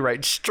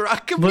copyright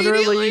struck immediately.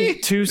 Literally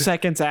 2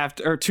 seconds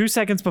after, or 2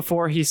 seconds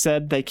before he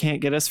said they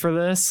can't get us for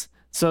this.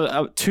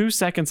 So 2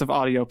 seconds of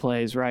audio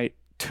plays, right?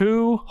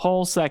 2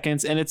 whole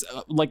seconds, and it's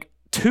like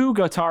 2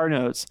 guitar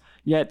notes.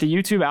 Yet the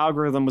YouTube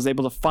algorithm was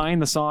able to find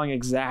the song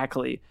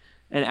exactly.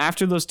 And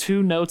after those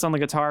 2 notes on the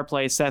guitar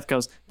play, Seth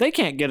goes, they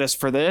can't get us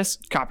for this.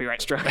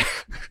 Copyright strike.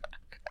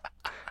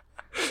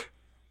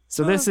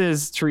 So this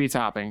is tree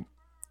topping.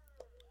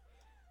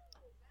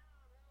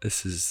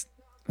 This is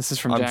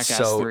from I'm Jackass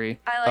so- 3.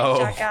 I like Oh.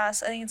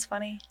 Jackass. I think it's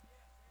funny.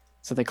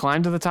 So they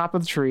climb to the top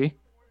of the tree.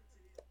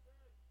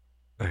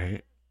 all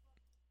right.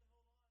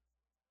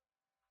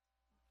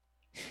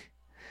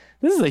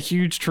 This is a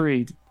huge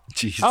tree.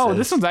 Jesus. Oh,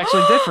 this one's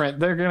actually different.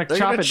 They're going to They're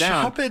chop gonna it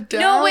down. Chop it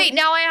down. No, wait.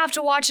 Now I have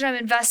to watch it. I'm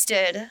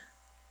invested.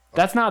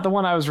 That's not the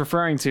one I was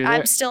referring to.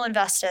 I'm still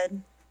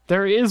invested.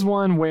 There is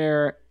one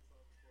where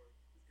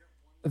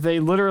they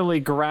literally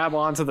grab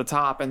onto the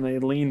top and they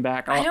lean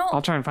back.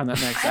 I'll try and find that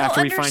next I don't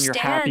after we find your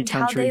happy understand how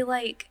country. they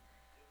like.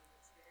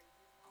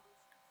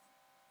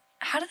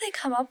 How do they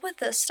come up with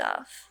this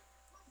stuff?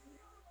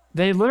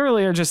 They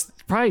literally are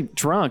just probably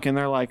drunk and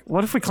they're like,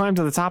 what if we climb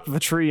to the top of a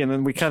tree and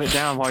then we cut it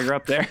down while you're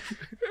up there?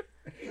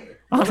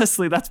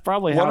 Honestly, that's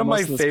probably how One of my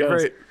most this goes.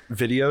 favorite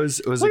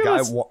videos was Look a at guy.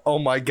 this. Oh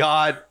my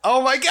god!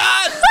 Oh my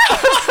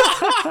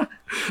god!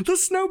 The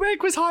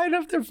snowbank was high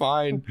enough. They're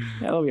fine.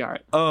 Yeah, they'll be all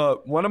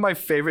right. One of my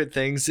favorite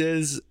things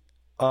is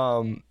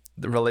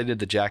related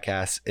to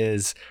Jackass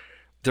is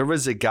there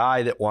was a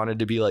guy that wanted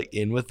to be like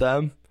in with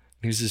them.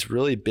 He was this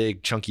really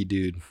big, chunky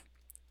dude,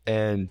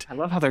 and I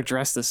love how they're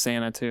dressed as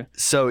Santa too.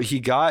 so he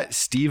got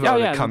Steve Oh,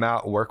 yeah. to come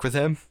out and work with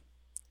him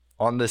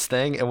on this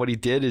thing. And what he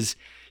did is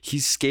he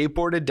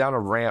skateboarded down a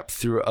ramp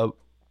through a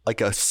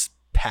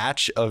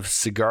patch of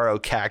saguaro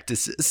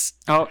cactuses.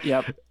 Oh,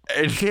 yep.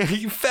 And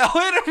he fell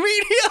in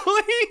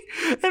immediately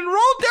and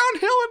rolled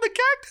downhill in the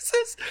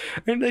cactuses.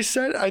 And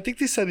I think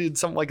they said he had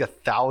something like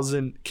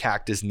 1,000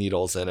 cactus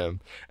needles in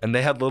him. And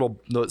they had the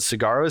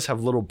cigarros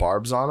have little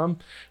barbs on them.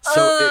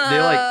 So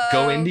they like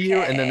go into you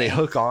and then they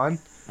hook on.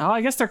 Oh,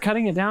 I guess they're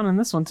cutting it down in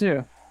this one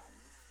too.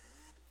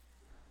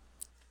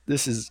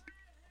 This is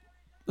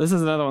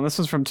another one. This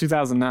was from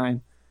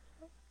 2009.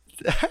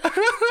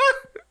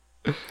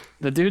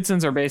 The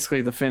Dudesons are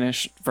basically the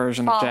Finnish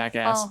version of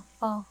Jackass.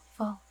 Fall.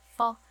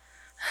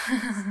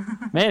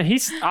 Man,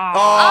 he's they you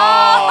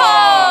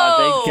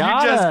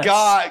got just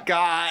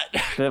us.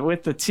 got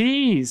With the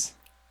T's.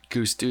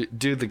 Goose, do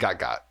the got.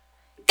 Got.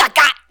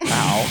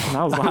 Ow,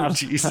 that was loud.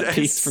 Jesus. That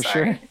piece for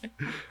sure.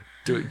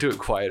 Do it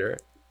quieter.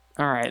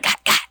 All right.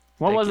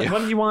 What was it? What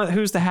did you want?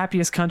 Who's the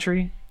happiest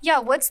country? Yeah,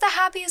 what's the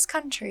happiest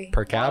country?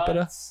 Per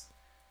capita?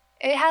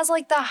 It has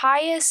like the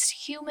highest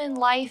human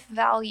life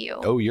value.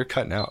 Oh, you're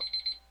cutting out.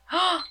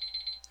 All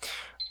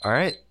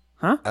right.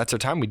 Huh? That's our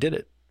time. We did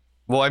it.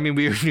 Well, I mean,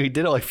 we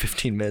did it like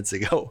 15 minutes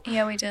ago.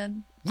 Yeah, we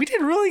did. We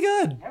did really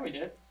good. Yeah, we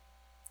did.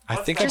 I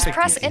think Just I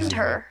press picked the easy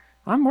enter.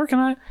 I'm working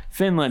on it.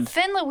 Finland.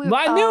 Finland.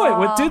 I knew it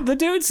with the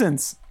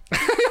Dudesons. one.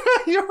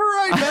 You're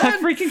right, I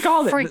man. freaking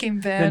called it.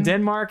 Freaking Ben. Then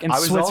Denmark and I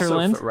was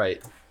Switzerland. also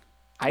right.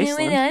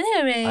 Iceland. I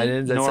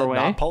didn't. That's Norway.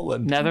 not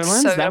Poland.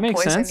 Netherlands. So that gonna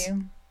makes poison sense.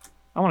 you.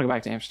 I want to go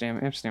back to Amsterdam.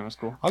 Amsterdam was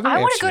cool. I'll go I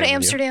want to go to with you.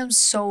 Amsterdam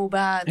so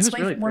bad. It was It's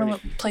really one pretty.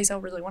 of the places I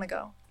really want to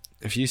go.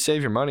 If you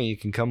save your money, you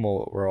can come.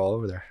 We're all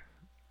over there.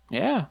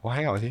 Yeah. We'll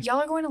hang out with you.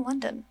 Y'all are going to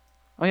London.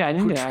 Oh yeah, I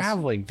didn't We're ask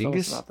traveling,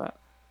 Phyllis dingus. about that.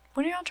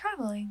 When are y'all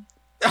traveling?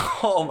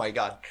 Oh my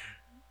god.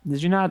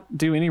 Did you not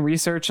do any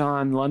research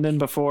on London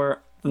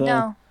before the?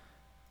 No.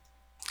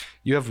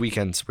 You have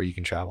weekends where you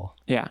can travel.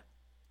 Yeah.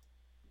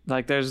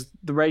 Like there's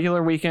the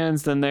regular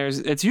weekends, then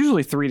it's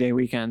usually 3-day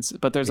weekends,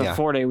 but there's a Yeah.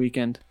 4-day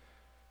weekend.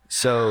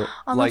 So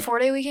On like the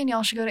 4-day weekend,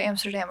 y'all should go to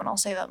Amsterdam and I'll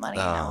save that money.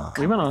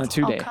 We went on a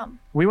 2-day. I'll come.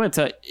 We went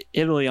to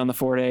Italy on the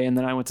 4-day, and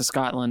then I went to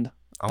Scotland.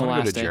 I the want to go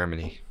last to day.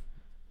 Germany.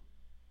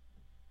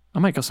 I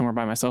might go somewhere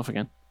by myself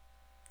again.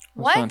 It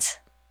was fun. What?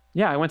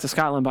 Yeah, I went to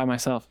Scotland by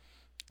myself,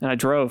 and I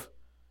drove.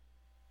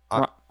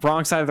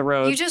 Wrong side of the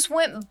road. You just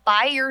went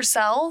by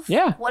yourself?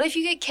 Yeah. What if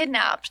you get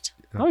kidnapped?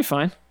 I'll be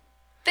fine.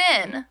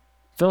 Ben.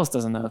 Phyllis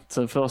doesn't know,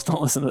 so Phyllis,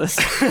 don't listen to this.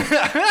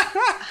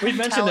 We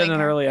mentioned it telling in an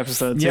her. early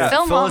episode. Too. Yeah,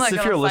 Phil Mama Phyllis, if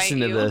gonna you're fight listening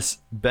to you. this,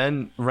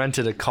 Ben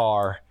rented a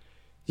car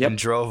and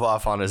drove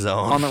off on his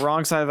own. On the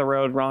wrong side of the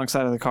road, wrong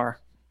side of the car.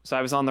 So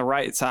I was on the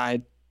right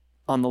side,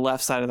 on the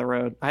left side of the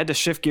road. I had to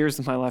shift gears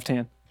with my left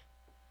hand.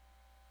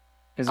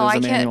 Because it was a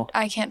manual.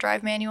 I can't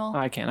drive manual.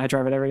 I can't. I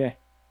drive it every day,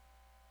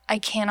 I but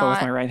with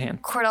cannot. my right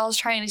hand. Cordell's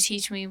trying to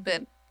teach me,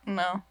 but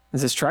no.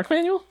 Is this truck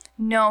manual?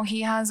 No,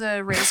 he has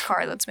a race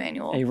car that's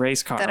manual. A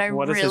race car. That I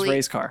What is his really-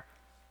 race car?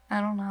 I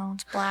don't know.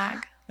 It's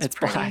black. It's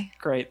pretty. black.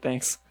 Great,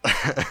 thanks.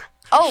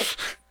 Oh,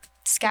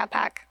 Scat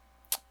Pack.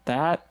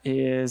 That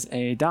is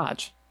a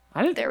Dodge.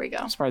 There we go.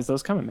 I'm surprised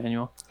those come in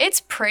manual. It's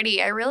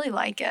pretty. I really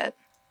like it.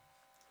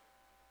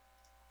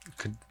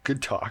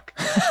 Good talk.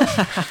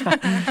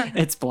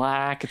 It's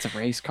black. It's a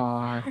race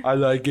car. I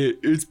like it.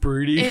 It's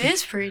pretty. It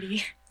is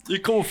pretty.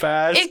 It go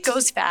fast. It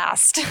goes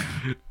fast.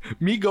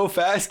 Me go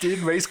fast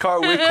in race car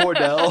with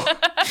Cordell.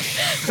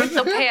 With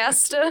the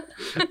pasta.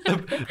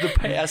 the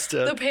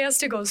pasta. The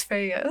pasta goes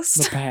The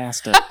fast.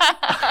 past.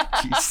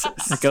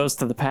 Jesus. It goes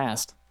to the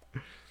past.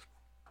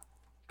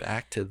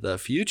 Back to the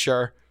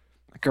Future.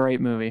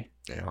 Great movie.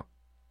 Yeah.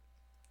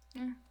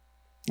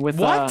 With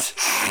What?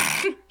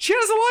 She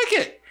doesn't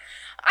like it.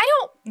 I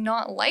don't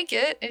not like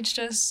it. It's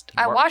just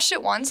I watched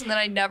it once and then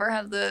I never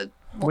have the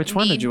which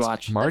one did you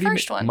watch? Marty,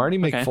 first one. Marty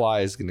Okay.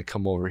 McFly is gonna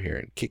come over here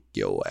and kick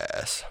your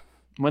ass.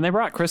 When they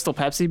brought Crystal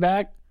Pepsi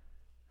back,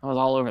 I was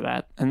all over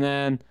that. And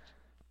then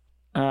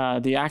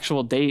the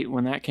actual date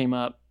when that came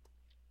up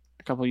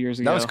a couple years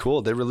ago. That was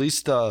cool. They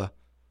released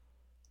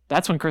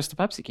That's when Crystal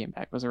Pepsi came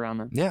back. Was around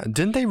then. yeah.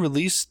 Didn't they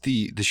release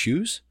the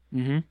shoes?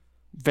 Mm-hmm.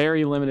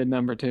 Very limited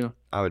number too.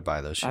 I would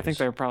buy those shoes. I think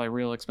they're probably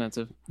real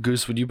expensive.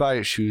 Goose, would you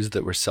buy shoes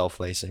that were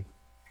self-lacing?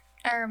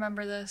 I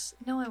remember this.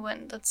 No, I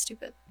wouldn't. That's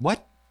stupid.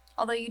 What?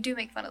 Although you do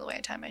make fun of the way I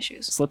tie my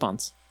shoes.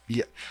 Slip-ons.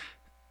 Yeah.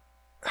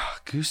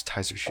 Goose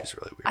ties her shoes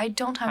really weird. I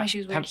don't tie my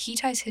shoes weird. have- He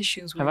ties his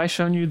shoes weird. Have I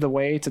shown you the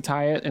way to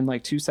tie it in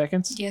like 2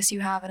 seconds? Yes,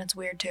 you have, and it's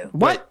weird too.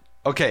 What?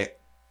 Okay.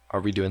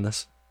 Are we doing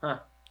this?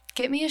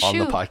 Get me a On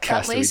shoe the podcast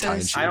that that we tie in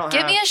laces. shoes. I don't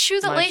Give me have- a shoe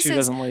that my laces. shoe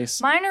doesn't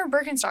lace. Mine are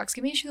Birkenstocks.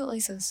 Give me a shoe that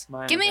laces.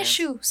 Mine Give are me a Vans.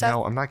 shoe. Seth.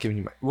 No, I'm not giving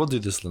you my. We'll do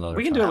this another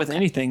We can time. do it with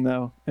anything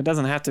though. It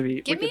doesn't have to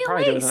be. Give we me could a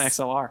probably do it with an lace.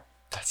 XLR.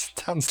 That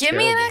sounds Give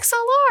me an terrible.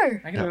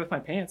 XLR. I can do it with my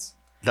pants.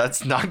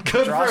 That's not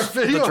good for a The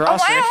video. Oh,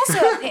 drawstring. I also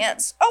have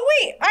pants. Oh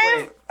wait, I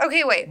have.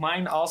 Okay, wait.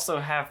 Mine also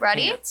have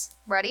Ready? pants.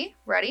 Ready?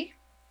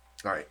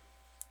 All right.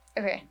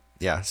 Okay.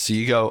 Yeah. So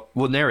you go.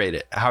 We'll narrate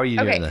it. How are you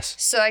Okay. doing this?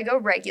 So I go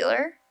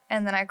regular,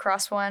 and then I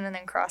cross one, and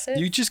then cross it.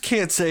 You just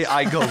can't say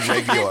I go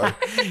regular.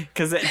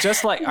 Because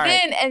just like, all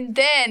right. And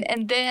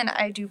then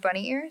I do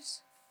bunny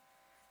ears.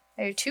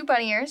 I do 2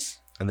 bunny ears.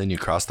 And then you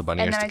cross the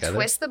bunny and ears then together? I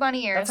twist the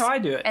bunny ears. That's how I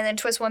do it. And then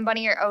twist one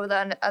bunny ear over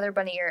the other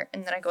bunny ear,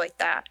 and then I go like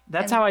that.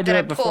 That's And how I did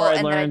then it before pull, I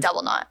and then I learned-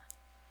 double knot.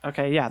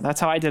 Okay, yeah,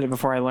 that's how I did it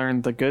before I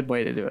learned the good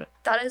way to do it.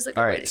 That is the good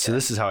All way right, to so do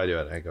this is how I do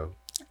it. I go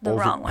it. The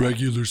wrong way.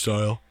 regular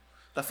style.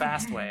 The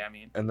fast way, I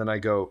mean. And then I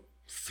go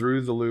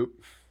through the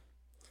loop,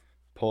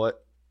 pull it,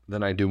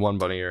 then I do one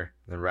bunny ear,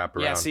 then wrap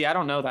around. Yeah, see, I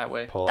don't know that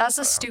way. pull That's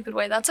it a around. stupid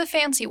way. That's a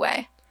fancy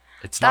way.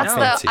 It's That's not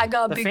fancy. the I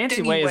got a The big fancy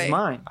dingy way is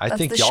mine. I That's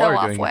think the y'all are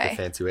show-off doing it way. the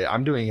fancy way.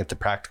 I'm doing it the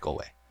practical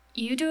way.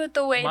 You do it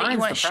the way that you Mine's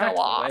want the to show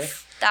practical off. way.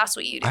 That's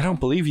what you do. I don't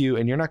believe you,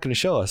 and you're not going to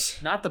show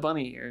us. Not the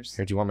bunny ears.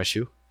 Here, do you want my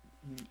shoe?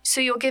 So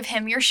you'll give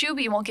him your shoe,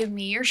 but you won't give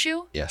me your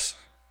shoe? Yes.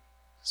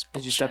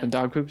 Did you step in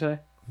dog poop today?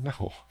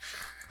 No.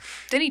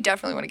 Then he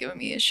definitely want to give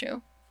me his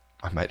shoe.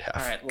 I might have.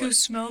 All right, Go look.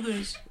 smell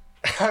this.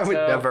 I would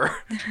So- never.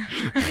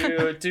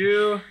 You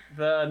do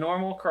the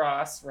normal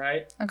cross,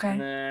 right? Okay.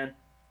 And then,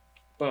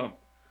 boom.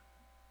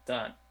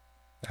 Done.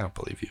 I don't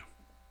believe you.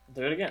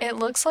 Do it again. It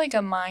looks like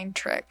a mind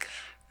trick.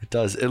 It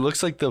does. It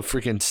looks like the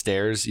freaking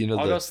stairs. You know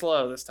I'll the. go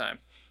slow this time.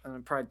 I'm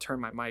going to probably turn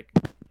my mic.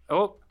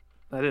 Oh,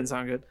 that didn't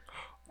sound good.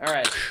 All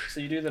right, so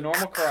you do the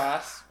normal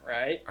cross,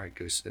 right? All right,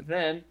 Goose.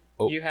 Then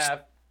Oh. you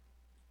have...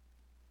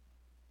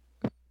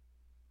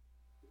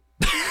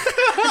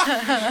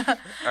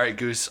 All right,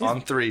 Goose.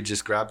 On 3,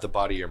 just grab the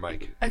body of your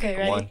mic. Okay,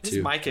 ready? 1, These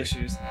 2. mic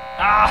issues.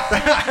 Ah!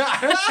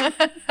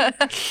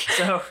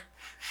 So,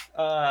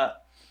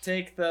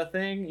 take the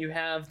thing. You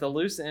have the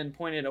loose end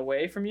pointed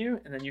away from you,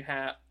 and then you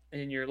have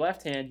in your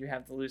left hand you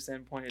have the loose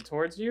end pointed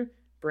towards you.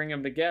 Bring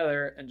them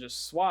together and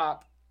just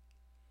swap.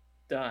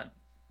 Done.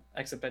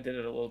 Except I did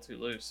it a little too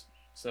loose,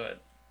 so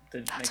it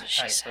didn't That's make what it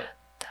she tight. said.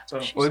 But That's what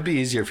boom. she Well, it'd be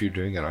easier if you're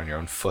doing it on your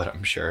own foot,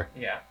 I'm sure.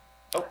 Yeah.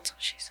 That's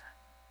what she said.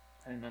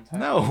 I didn't untie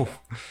No.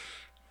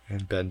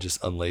 And Ben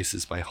just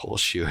unlaces my whole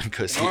shoe and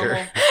goes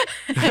Normal.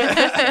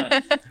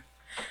 here.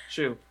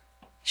 Shoe.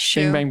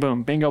 Shoe. Bing bang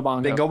boom. Bingo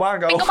bongo. Bingo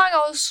bongo. Bingo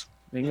bongos.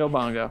 Bingo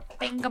bongo.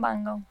 Bingo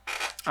bongo. All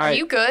Are right.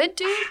 you good,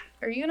 dude?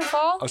 Are you gonna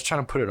fall? I was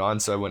trying to put it on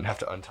so I wouldn't have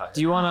to untie it.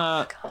 Do you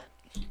want to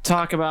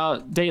talk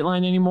about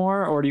Dateline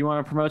anymore, or do you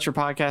want to promote your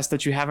podcast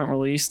that you haven't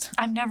released?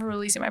 I'm never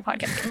releasing my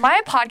podcast.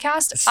 My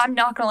podcast, I'm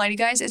not gonna lie to you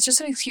guys, it's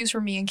just an excuse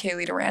for me and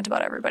Kaylee to rant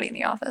about everybody in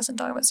the office and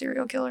talk about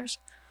serial killers.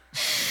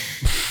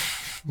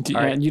 Do you,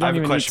 All right, you I have don't a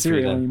even eat question for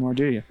you cereal then. anymore,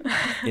 do you?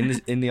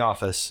 in the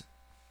office,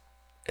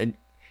 and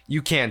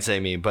you can say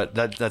me, but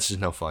that's just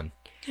no fun.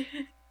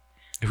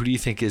 Who do you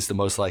think is the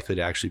most likely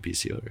to actually be a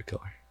serial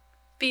killer?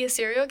 Be a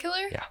serial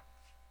killer? Yeah.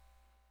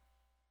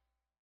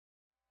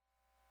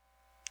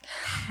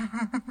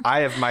 I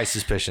have my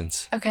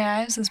suspicions. Okay,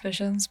 I have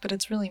suspicions, but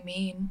it's really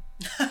mean.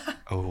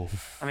 Oh,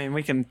 I mean,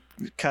 we can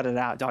cut it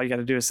out. All you got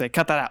to do is say,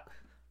 cut that out.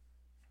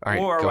 all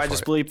right. Or go I for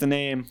just it. bleep the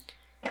name.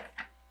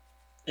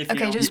 If you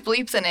Okay, don't- just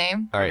bleep the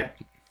name. All right.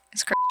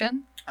 It's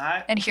Christian.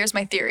 I, And here's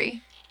my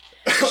theory.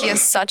 He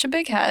has such a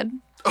big head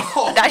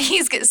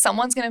that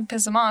someone's gonna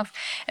piss him off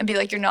and be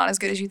like, "You're not as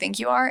good as you think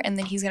you are," and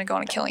then he's gonna go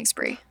on a killing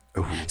spree.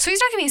 Ooh. So he's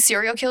not gonna be a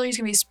serial killer. He's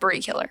gonna be a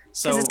spree killer because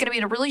So- it's gonna be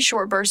in a really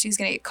short burst. He's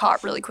gonna get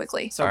caught really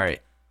quickly. so All right.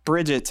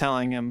 Bridget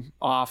telling him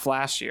off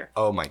last year.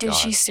 Oh my Did god.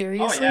 she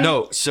seriously? yeah.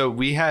 No, so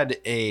we had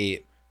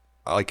a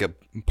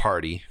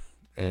party,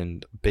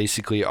 and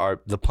basically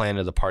the plan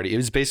of the party. It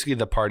was basically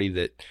the party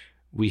that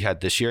we had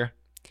this year,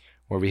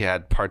 where we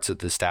had parts of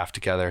the staff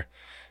together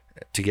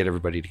to get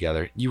everybody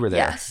together. You were there.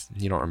 Yes.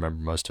 You don't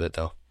remember most of it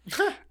though.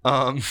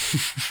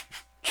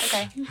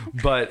 Okay.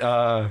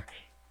 But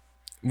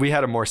we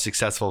had a more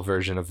successful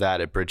version of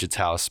that at Bridget's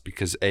house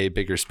because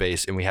bigger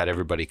space, and we had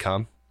everybody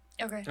come.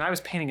 Okay. And I was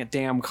painting a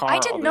damn car. I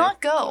all did day.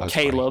 not go. was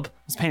Caleb. I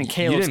was painting You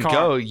Caleb's didn't car.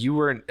 go. You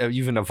weren't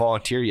even a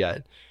volunteer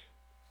yet.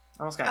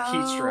 I almost got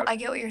heat Oh, stroke. I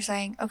get what you're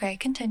saying. Okay,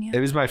 continue.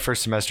 It was my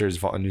first semester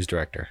as news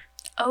director.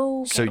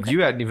 Oh, So okay.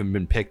 you hadn't even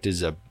been picked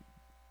as a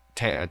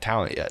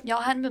talent yet.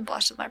 Y'all hadn't been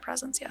blessed with my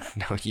presence yet.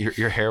 No,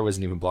 your hair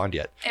wasn't even blonde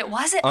yet. It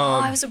wasn't. Oh,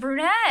 I was a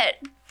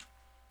brunette.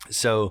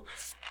 So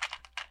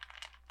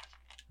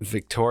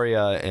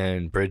Victoria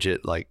and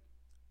Bridget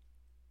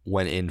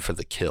went in for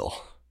the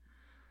kill.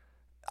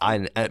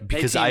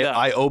 Because teamed up.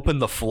 I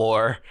opened the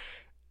floor,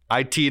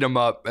 I teed them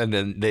up, and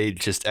then they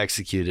just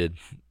executed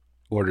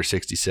Order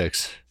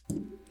 66.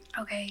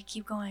 Okay,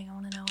 keep going. I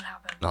want to know what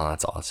happened. No,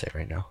 that's all I'll say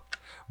right now.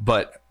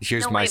 But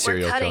here's No, my wait,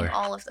 serial we're cutting killer.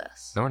 all of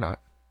this. No, we're not.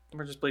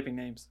 We're just bleeping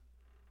names.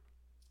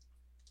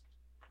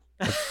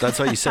 That's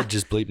why you said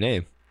just bleep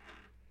name.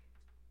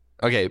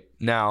 Okay,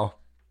 now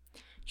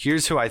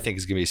here's who I think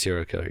is gonna be a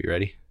serial killer. You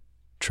ready?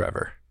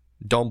 Trevor.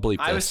 Don't bleep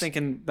this. I was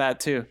thinking that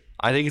too.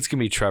 I think it's gonna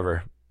be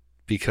Trevor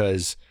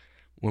because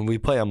when we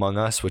play Among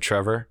Us with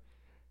Trevor,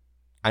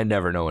 I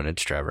never know when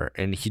it's Trevor,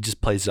 and he just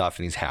plays it off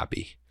and he's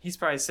happy. He's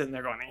probably sitting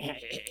there going,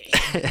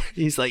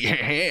 He's like,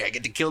 hey, I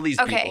get to kill these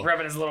Okay. people.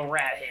 rubbing his little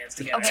rat hands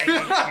together.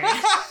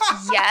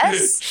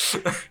 Yes,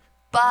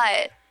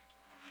 but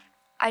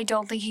I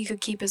don't think he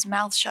could keep his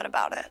mouth shut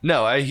about it.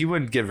 No, he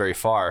wouldn't get very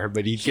far,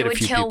 but he'd He get a would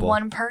few kill people.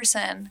 one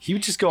person He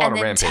would just go on and a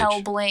then rampage.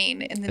 tell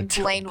Blaine, and then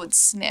Until- Blaine would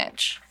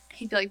snitch.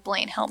 He'd be like,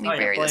 "Blaine, help me Oh, yeah,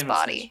 bury Blaine this would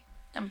body," snitch.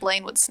 and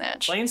Blaine would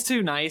snitch. Blaine's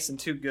too nice and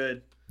too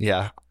good.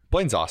 Yeah,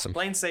 Blaine's awesome.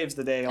 Blaine saves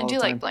the day all I do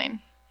the time. like Blaine.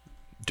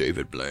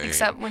 David Blaine.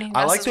 Except when he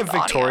I like messes that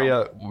with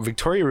audio.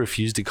 Victoria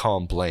refused to call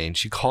him Blaine.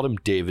 She called him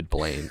David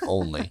Blaine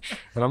only.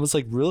 And I was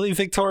like, really,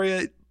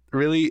 Victoria?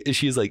 Really? And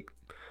she's like,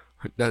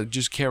 I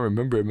just can't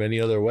remember him any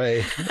other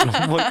way. And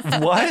I'm like,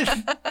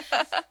 what?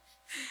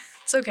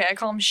 It's okay. I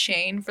call him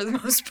Shane for the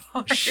most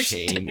part.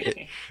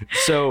 Shane.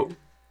 So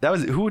that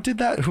was, who did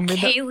that? Who made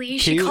Kaylee.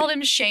 that? She called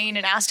him Shane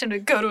and asked him to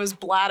go to his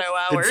Blatto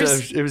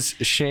hours. It was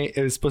Shane.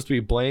 It was supposed to be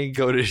Blaine,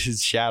 go to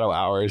his shadow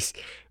hours.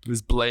 It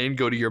was Blaine,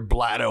 go to your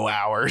Blatto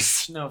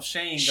hours. No,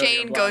 Shane.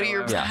 Shane, go to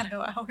your Yeah.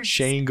 Blatto hours.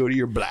 Shane, go to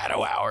your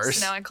Blatto hours.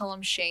 So now I call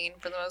him Shane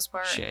for the most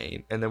part.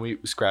 Shane. And then we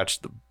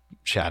scratched the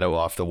shadow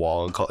off the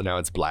wall and now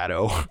it's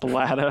Blatto.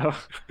 Blatto.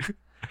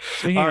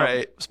 All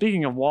right.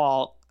 Speaking of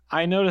wall,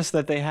 I noticed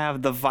that they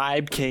have the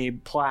Vibe Cave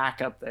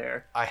plaque up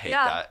there. I hate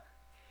Yeah. that.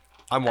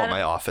 I want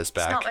my office It's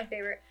not back. my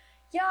favorite.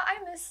 Yeah, I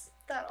miss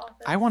that office.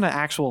 I want an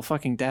actual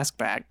fucking desk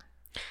back.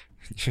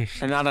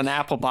 And not an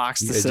Apple box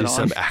to sit do on.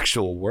 some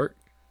actual work.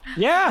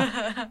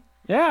 Yeah.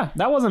 Yeah.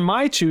 That wasn't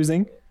my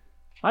choosing.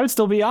 I would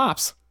still be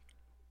ops.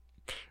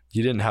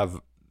 You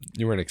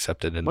weren't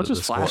accepted into What the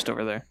just school. flashed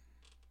over there?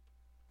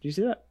 Do you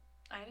see that?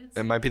 I didn't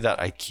It might be that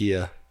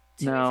IKEA.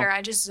 To No. be fair,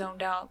 I just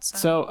zoned out. So,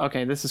 So,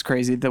 okay, this is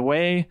crazy. The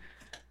way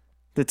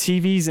the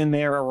TVs in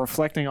there are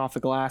reflecting off the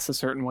glass a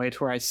certain way to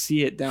where I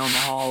see it down the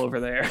hall over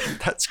there.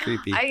 That's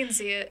creepy. I can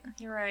see it.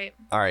 You're right.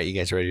 All right, you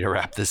guys ready to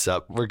wrap this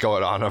up? We're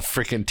going on a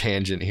freaking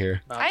tangent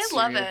here. About I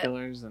love serial it.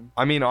 killers and...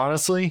 I mean,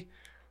 honestly,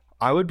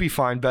 I would be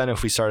fine, Ben,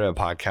 if we started a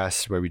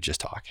podcast where we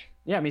just talk.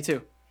 Yeah, me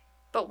too.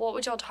 But what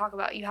would y'all talk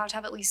about? You have to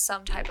have at least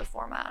some type of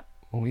format.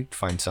 Well, we'd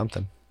find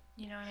something.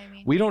 You know what I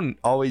mean? We don't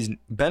always.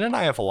 Ben and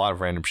I have a lot of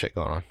random shit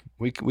going on.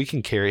 We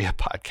can carry a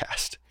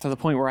podcast. To the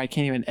point where I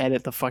can't even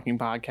edit the fucking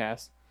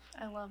podcast.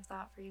 I love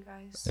that for you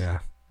guys. Yeah,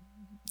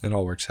 it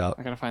all works out.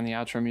 I gotta find the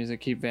outro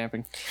music. Keep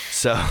vamping.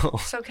 So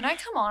So can I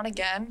come on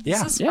again?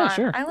 Yeah. This is Yeah, fun.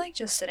 sure. I like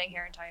just sitting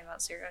here and talking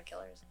about serial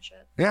killers and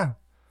shit. yeah.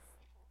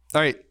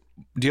 All right.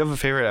 Do you have a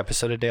favorite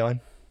episode of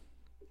Dayline?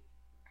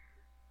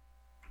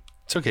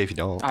 It's okay if you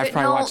don't. I've But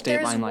probably no, watched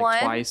there's Dateline like one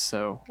twice,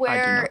 so I do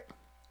Where not.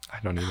 I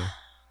don't either.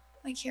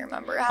 I can't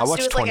remember. It I has to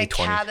watched do with like a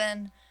 2020.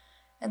 cabin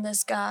and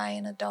this guy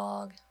and a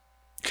dog.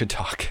 Good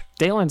talk.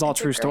 Dateline's all It's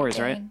a true great stories,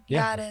 right? thing.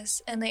 Yeah. Yeah, it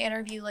is. And they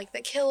interview like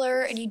the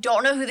killer, and you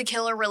don't know who the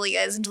killer really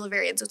is until the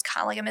very end. So it's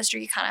kind of like a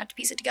mystery. You kind of have to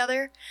piece it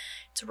together.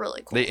 It's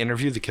really cool. They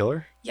interview the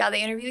killer. Yeah,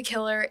 they interview the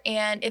killer,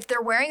 and if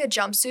they're wearing a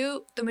jumpsuit,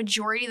 the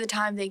majority of the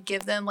time they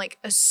give them like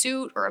a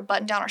suit or a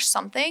button down or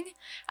something,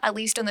 at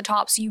least on the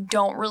top, so you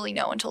don't really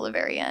know until the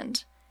very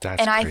end.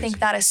 That's And I crazy. think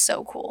that is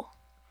so cool.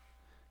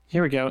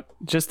 Here we go.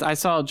 I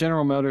saw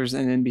General Motors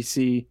and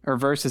NBC or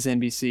versus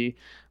NBC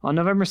on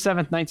November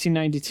 7th,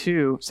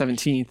 1992,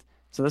 17th.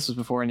 So this was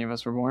before any of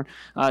us were born.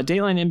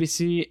 Dateline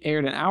NBC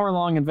aired an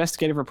hour-long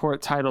investigative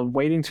report titled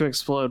 "Waiting to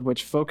Explode,"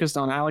 which focused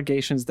on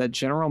allegations that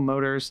General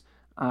Motors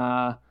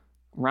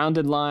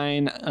rounded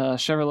line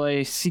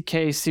Chevrolet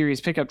CK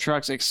series pickup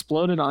trucks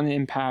exploded on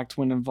impact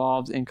when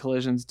involved in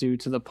collisions due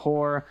to the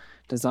poor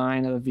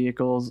design of the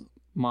vehicle's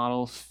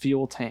model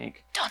fuel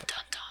tank. Dun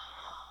dun dun.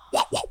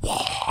 Wah, wah,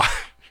 wah.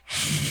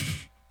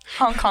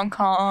 Honk honk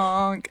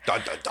honk.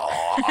 Dun, dun,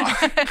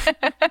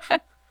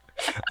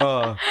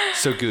 dun.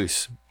 So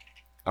Goose,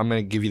 I'm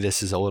gonna give you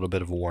this as a little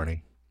bit of a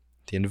warning.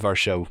 At the end of our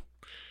show,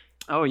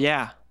 Oh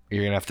yeah,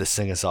 you're gonna have to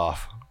sing us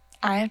off.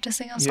 I have to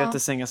sing a you song have to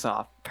sing us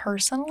off.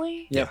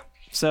 personally. Yep.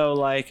 So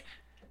like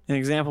an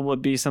example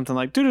would be something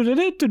like something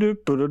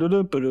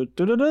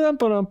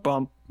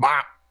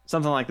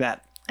like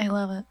that. I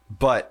love it.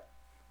 But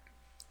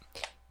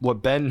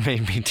what Ben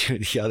made me do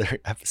the other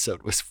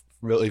episode was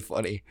really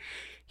funny.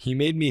 He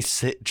made me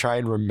try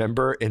and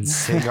remember and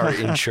sing our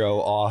intro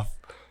off,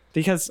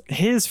 Because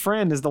his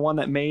friend is the one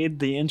that made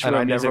the intro and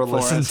I music never for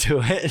listened us. to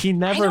it. He I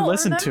never don't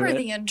listened to remember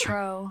it. the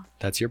intro.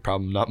 That's your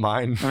problem, not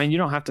mine. I mean, you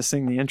don't have to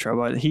sing the intro,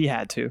 but he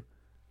had to.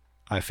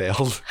 I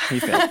failed. He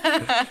failed.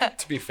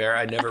 To be fair,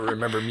 I never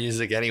remember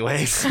music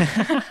anyways.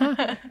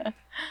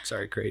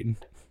 Sorry, Creighton.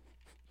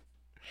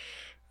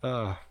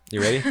 You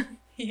ready?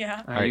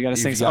 Yeah. All right, you got to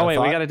sing. you've got Oh a wait,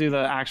 we thought? got to do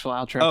the actual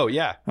outro. Oh,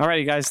 yeah.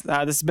 Alrighty, guys. This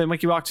has been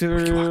Wiki Walk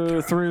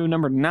through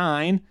number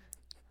 9.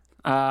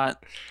 Follow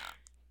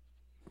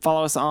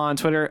us on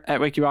Twitter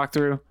at Wiki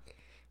Walkthrough.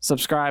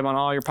 Subscribe on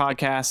all your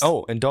podcasts.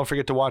 Oh, and don't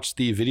forget to watch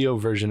the video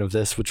version of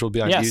this, which will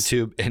be on Yes.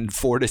 YouTube in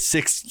 4 to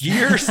 6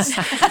 years.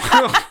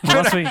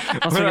 once we when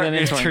get our an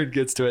intern. intern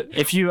gets to it.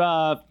 If you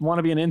want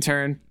to be an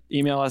intern,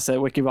 email us at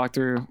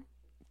wikiwalkthrough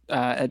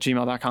at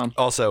gmail.com.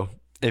 Also,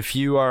 if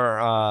you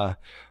are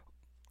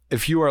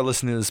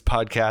listening to this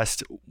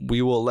podcast,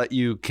 we will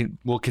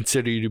we'll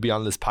consider you to be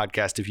on this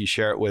podcast if you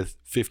share it with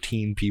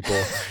 15 people.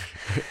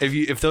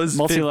 if those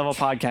Multi-level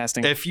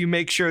podcasting. if you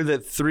make sure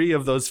that 3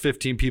 of those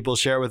 15 people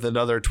share it with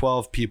another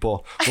 12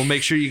 people, we'll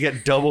make sure you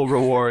get double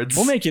rewards.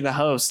 We'll make you the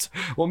host.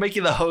 We'll make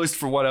you the host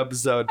for one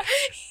episode.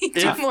 You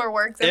do more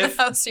work than the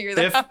host, so you're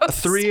the If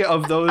host. 3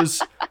 of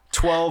those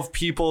 12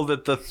 people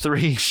that the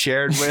 3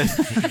 shared with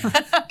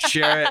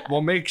share it,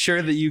 we'll make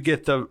sure that you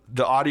get the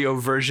audio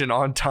version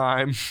on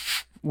time.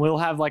 We'll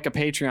have like a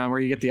Patreon where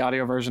you get the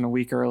audio version a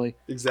week early.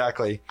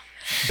 Exactly.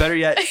 Better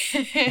yet,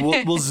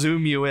 we'll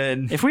zoom you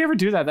in. If we ever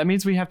do that, that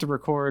means we have to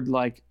record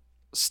like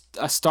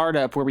a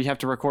startup where we have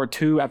to record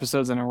 2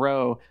 episodes in a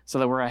row so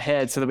that we're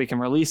ahead so that we can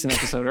release an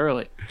episode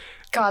early.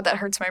 God, that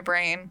hurts my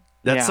brain.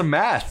 That's some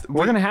math.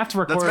 We're going to have to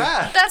record. That's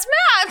math. That's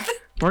math.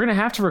 We're going to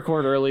have to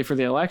record early for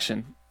the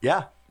election.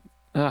 Yeah.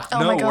 Ugh. Oh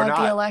No, my we're God,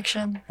 not. the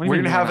election. What do you We're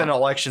mean going to have we're an not?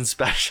 election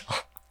special.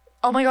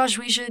 Oh my gosh,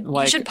 we should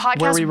Like,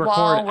 podcast where we record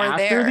while we're after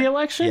there. the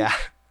election? Yeah.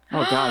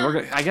 Oh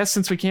God, I guess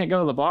since we can't go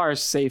to the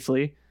bars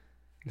safely,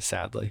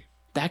 Sadly.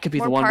 that could be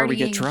We're the one where we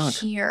get partying drunk.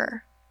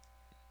 here.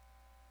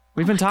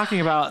 We've been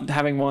talking about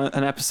having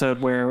an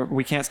episode where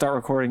we can't start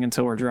recording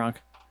until we're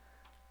drunk.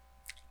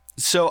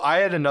 So I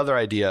had another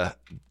idea.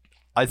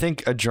 I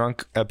think a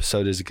drunk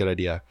episode is a good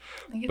idea.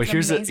 I think But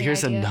it's an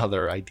here's amazing idea.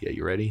 another idea.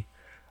 You ready?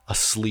 A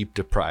sleep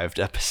deprived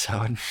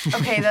episode.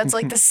 Okay, that's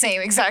like the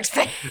same exact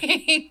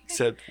thing.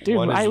 Said Dude,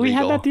 one is we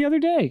had legal. that the other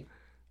day.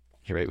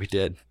 You're right, we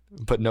did.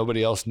 But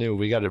nobody else knew.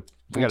 We gotta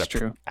That's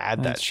true. add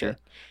that That's shit.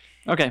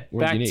 true. Okay, We're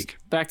back unique.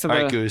 to All the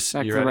right, Goose,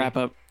 back you to the ready? wrap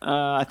up.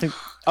 I think.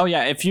 Oh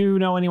yeah, if you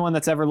know anyone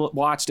that's ever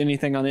watched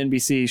anything on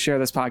NBC, share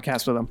this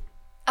podcast with them.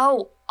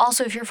 Oh,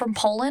 also, if you're from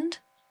Poland,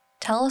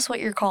 tell us what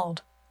you're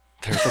called.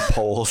 They're the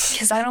polls.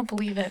 Because I don't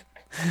believe it.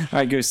 All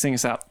right, Goose, sing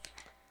us out.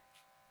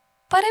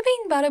 Bada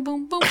bing, bada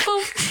boom, boom,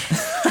 boom.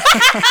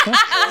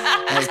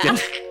 That was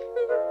good.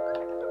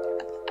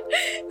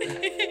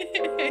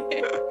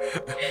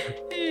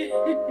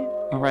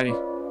 Alrighty.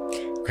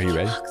 Are you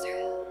ready? Walk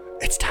through.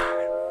 It's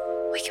time.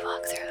 We can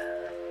walk through.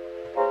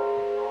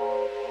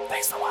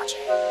 Thanks for watching.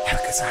 Have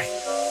a good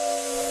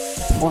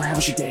night. Or have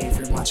a good day if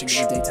you're watching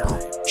in the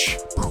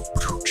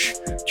daytime.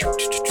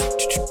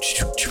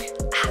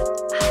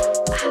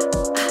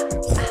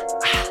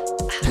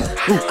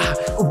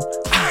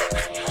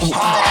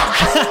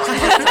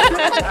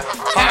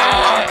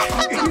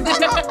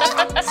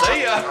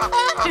 See ya.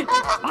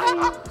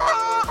 Bye.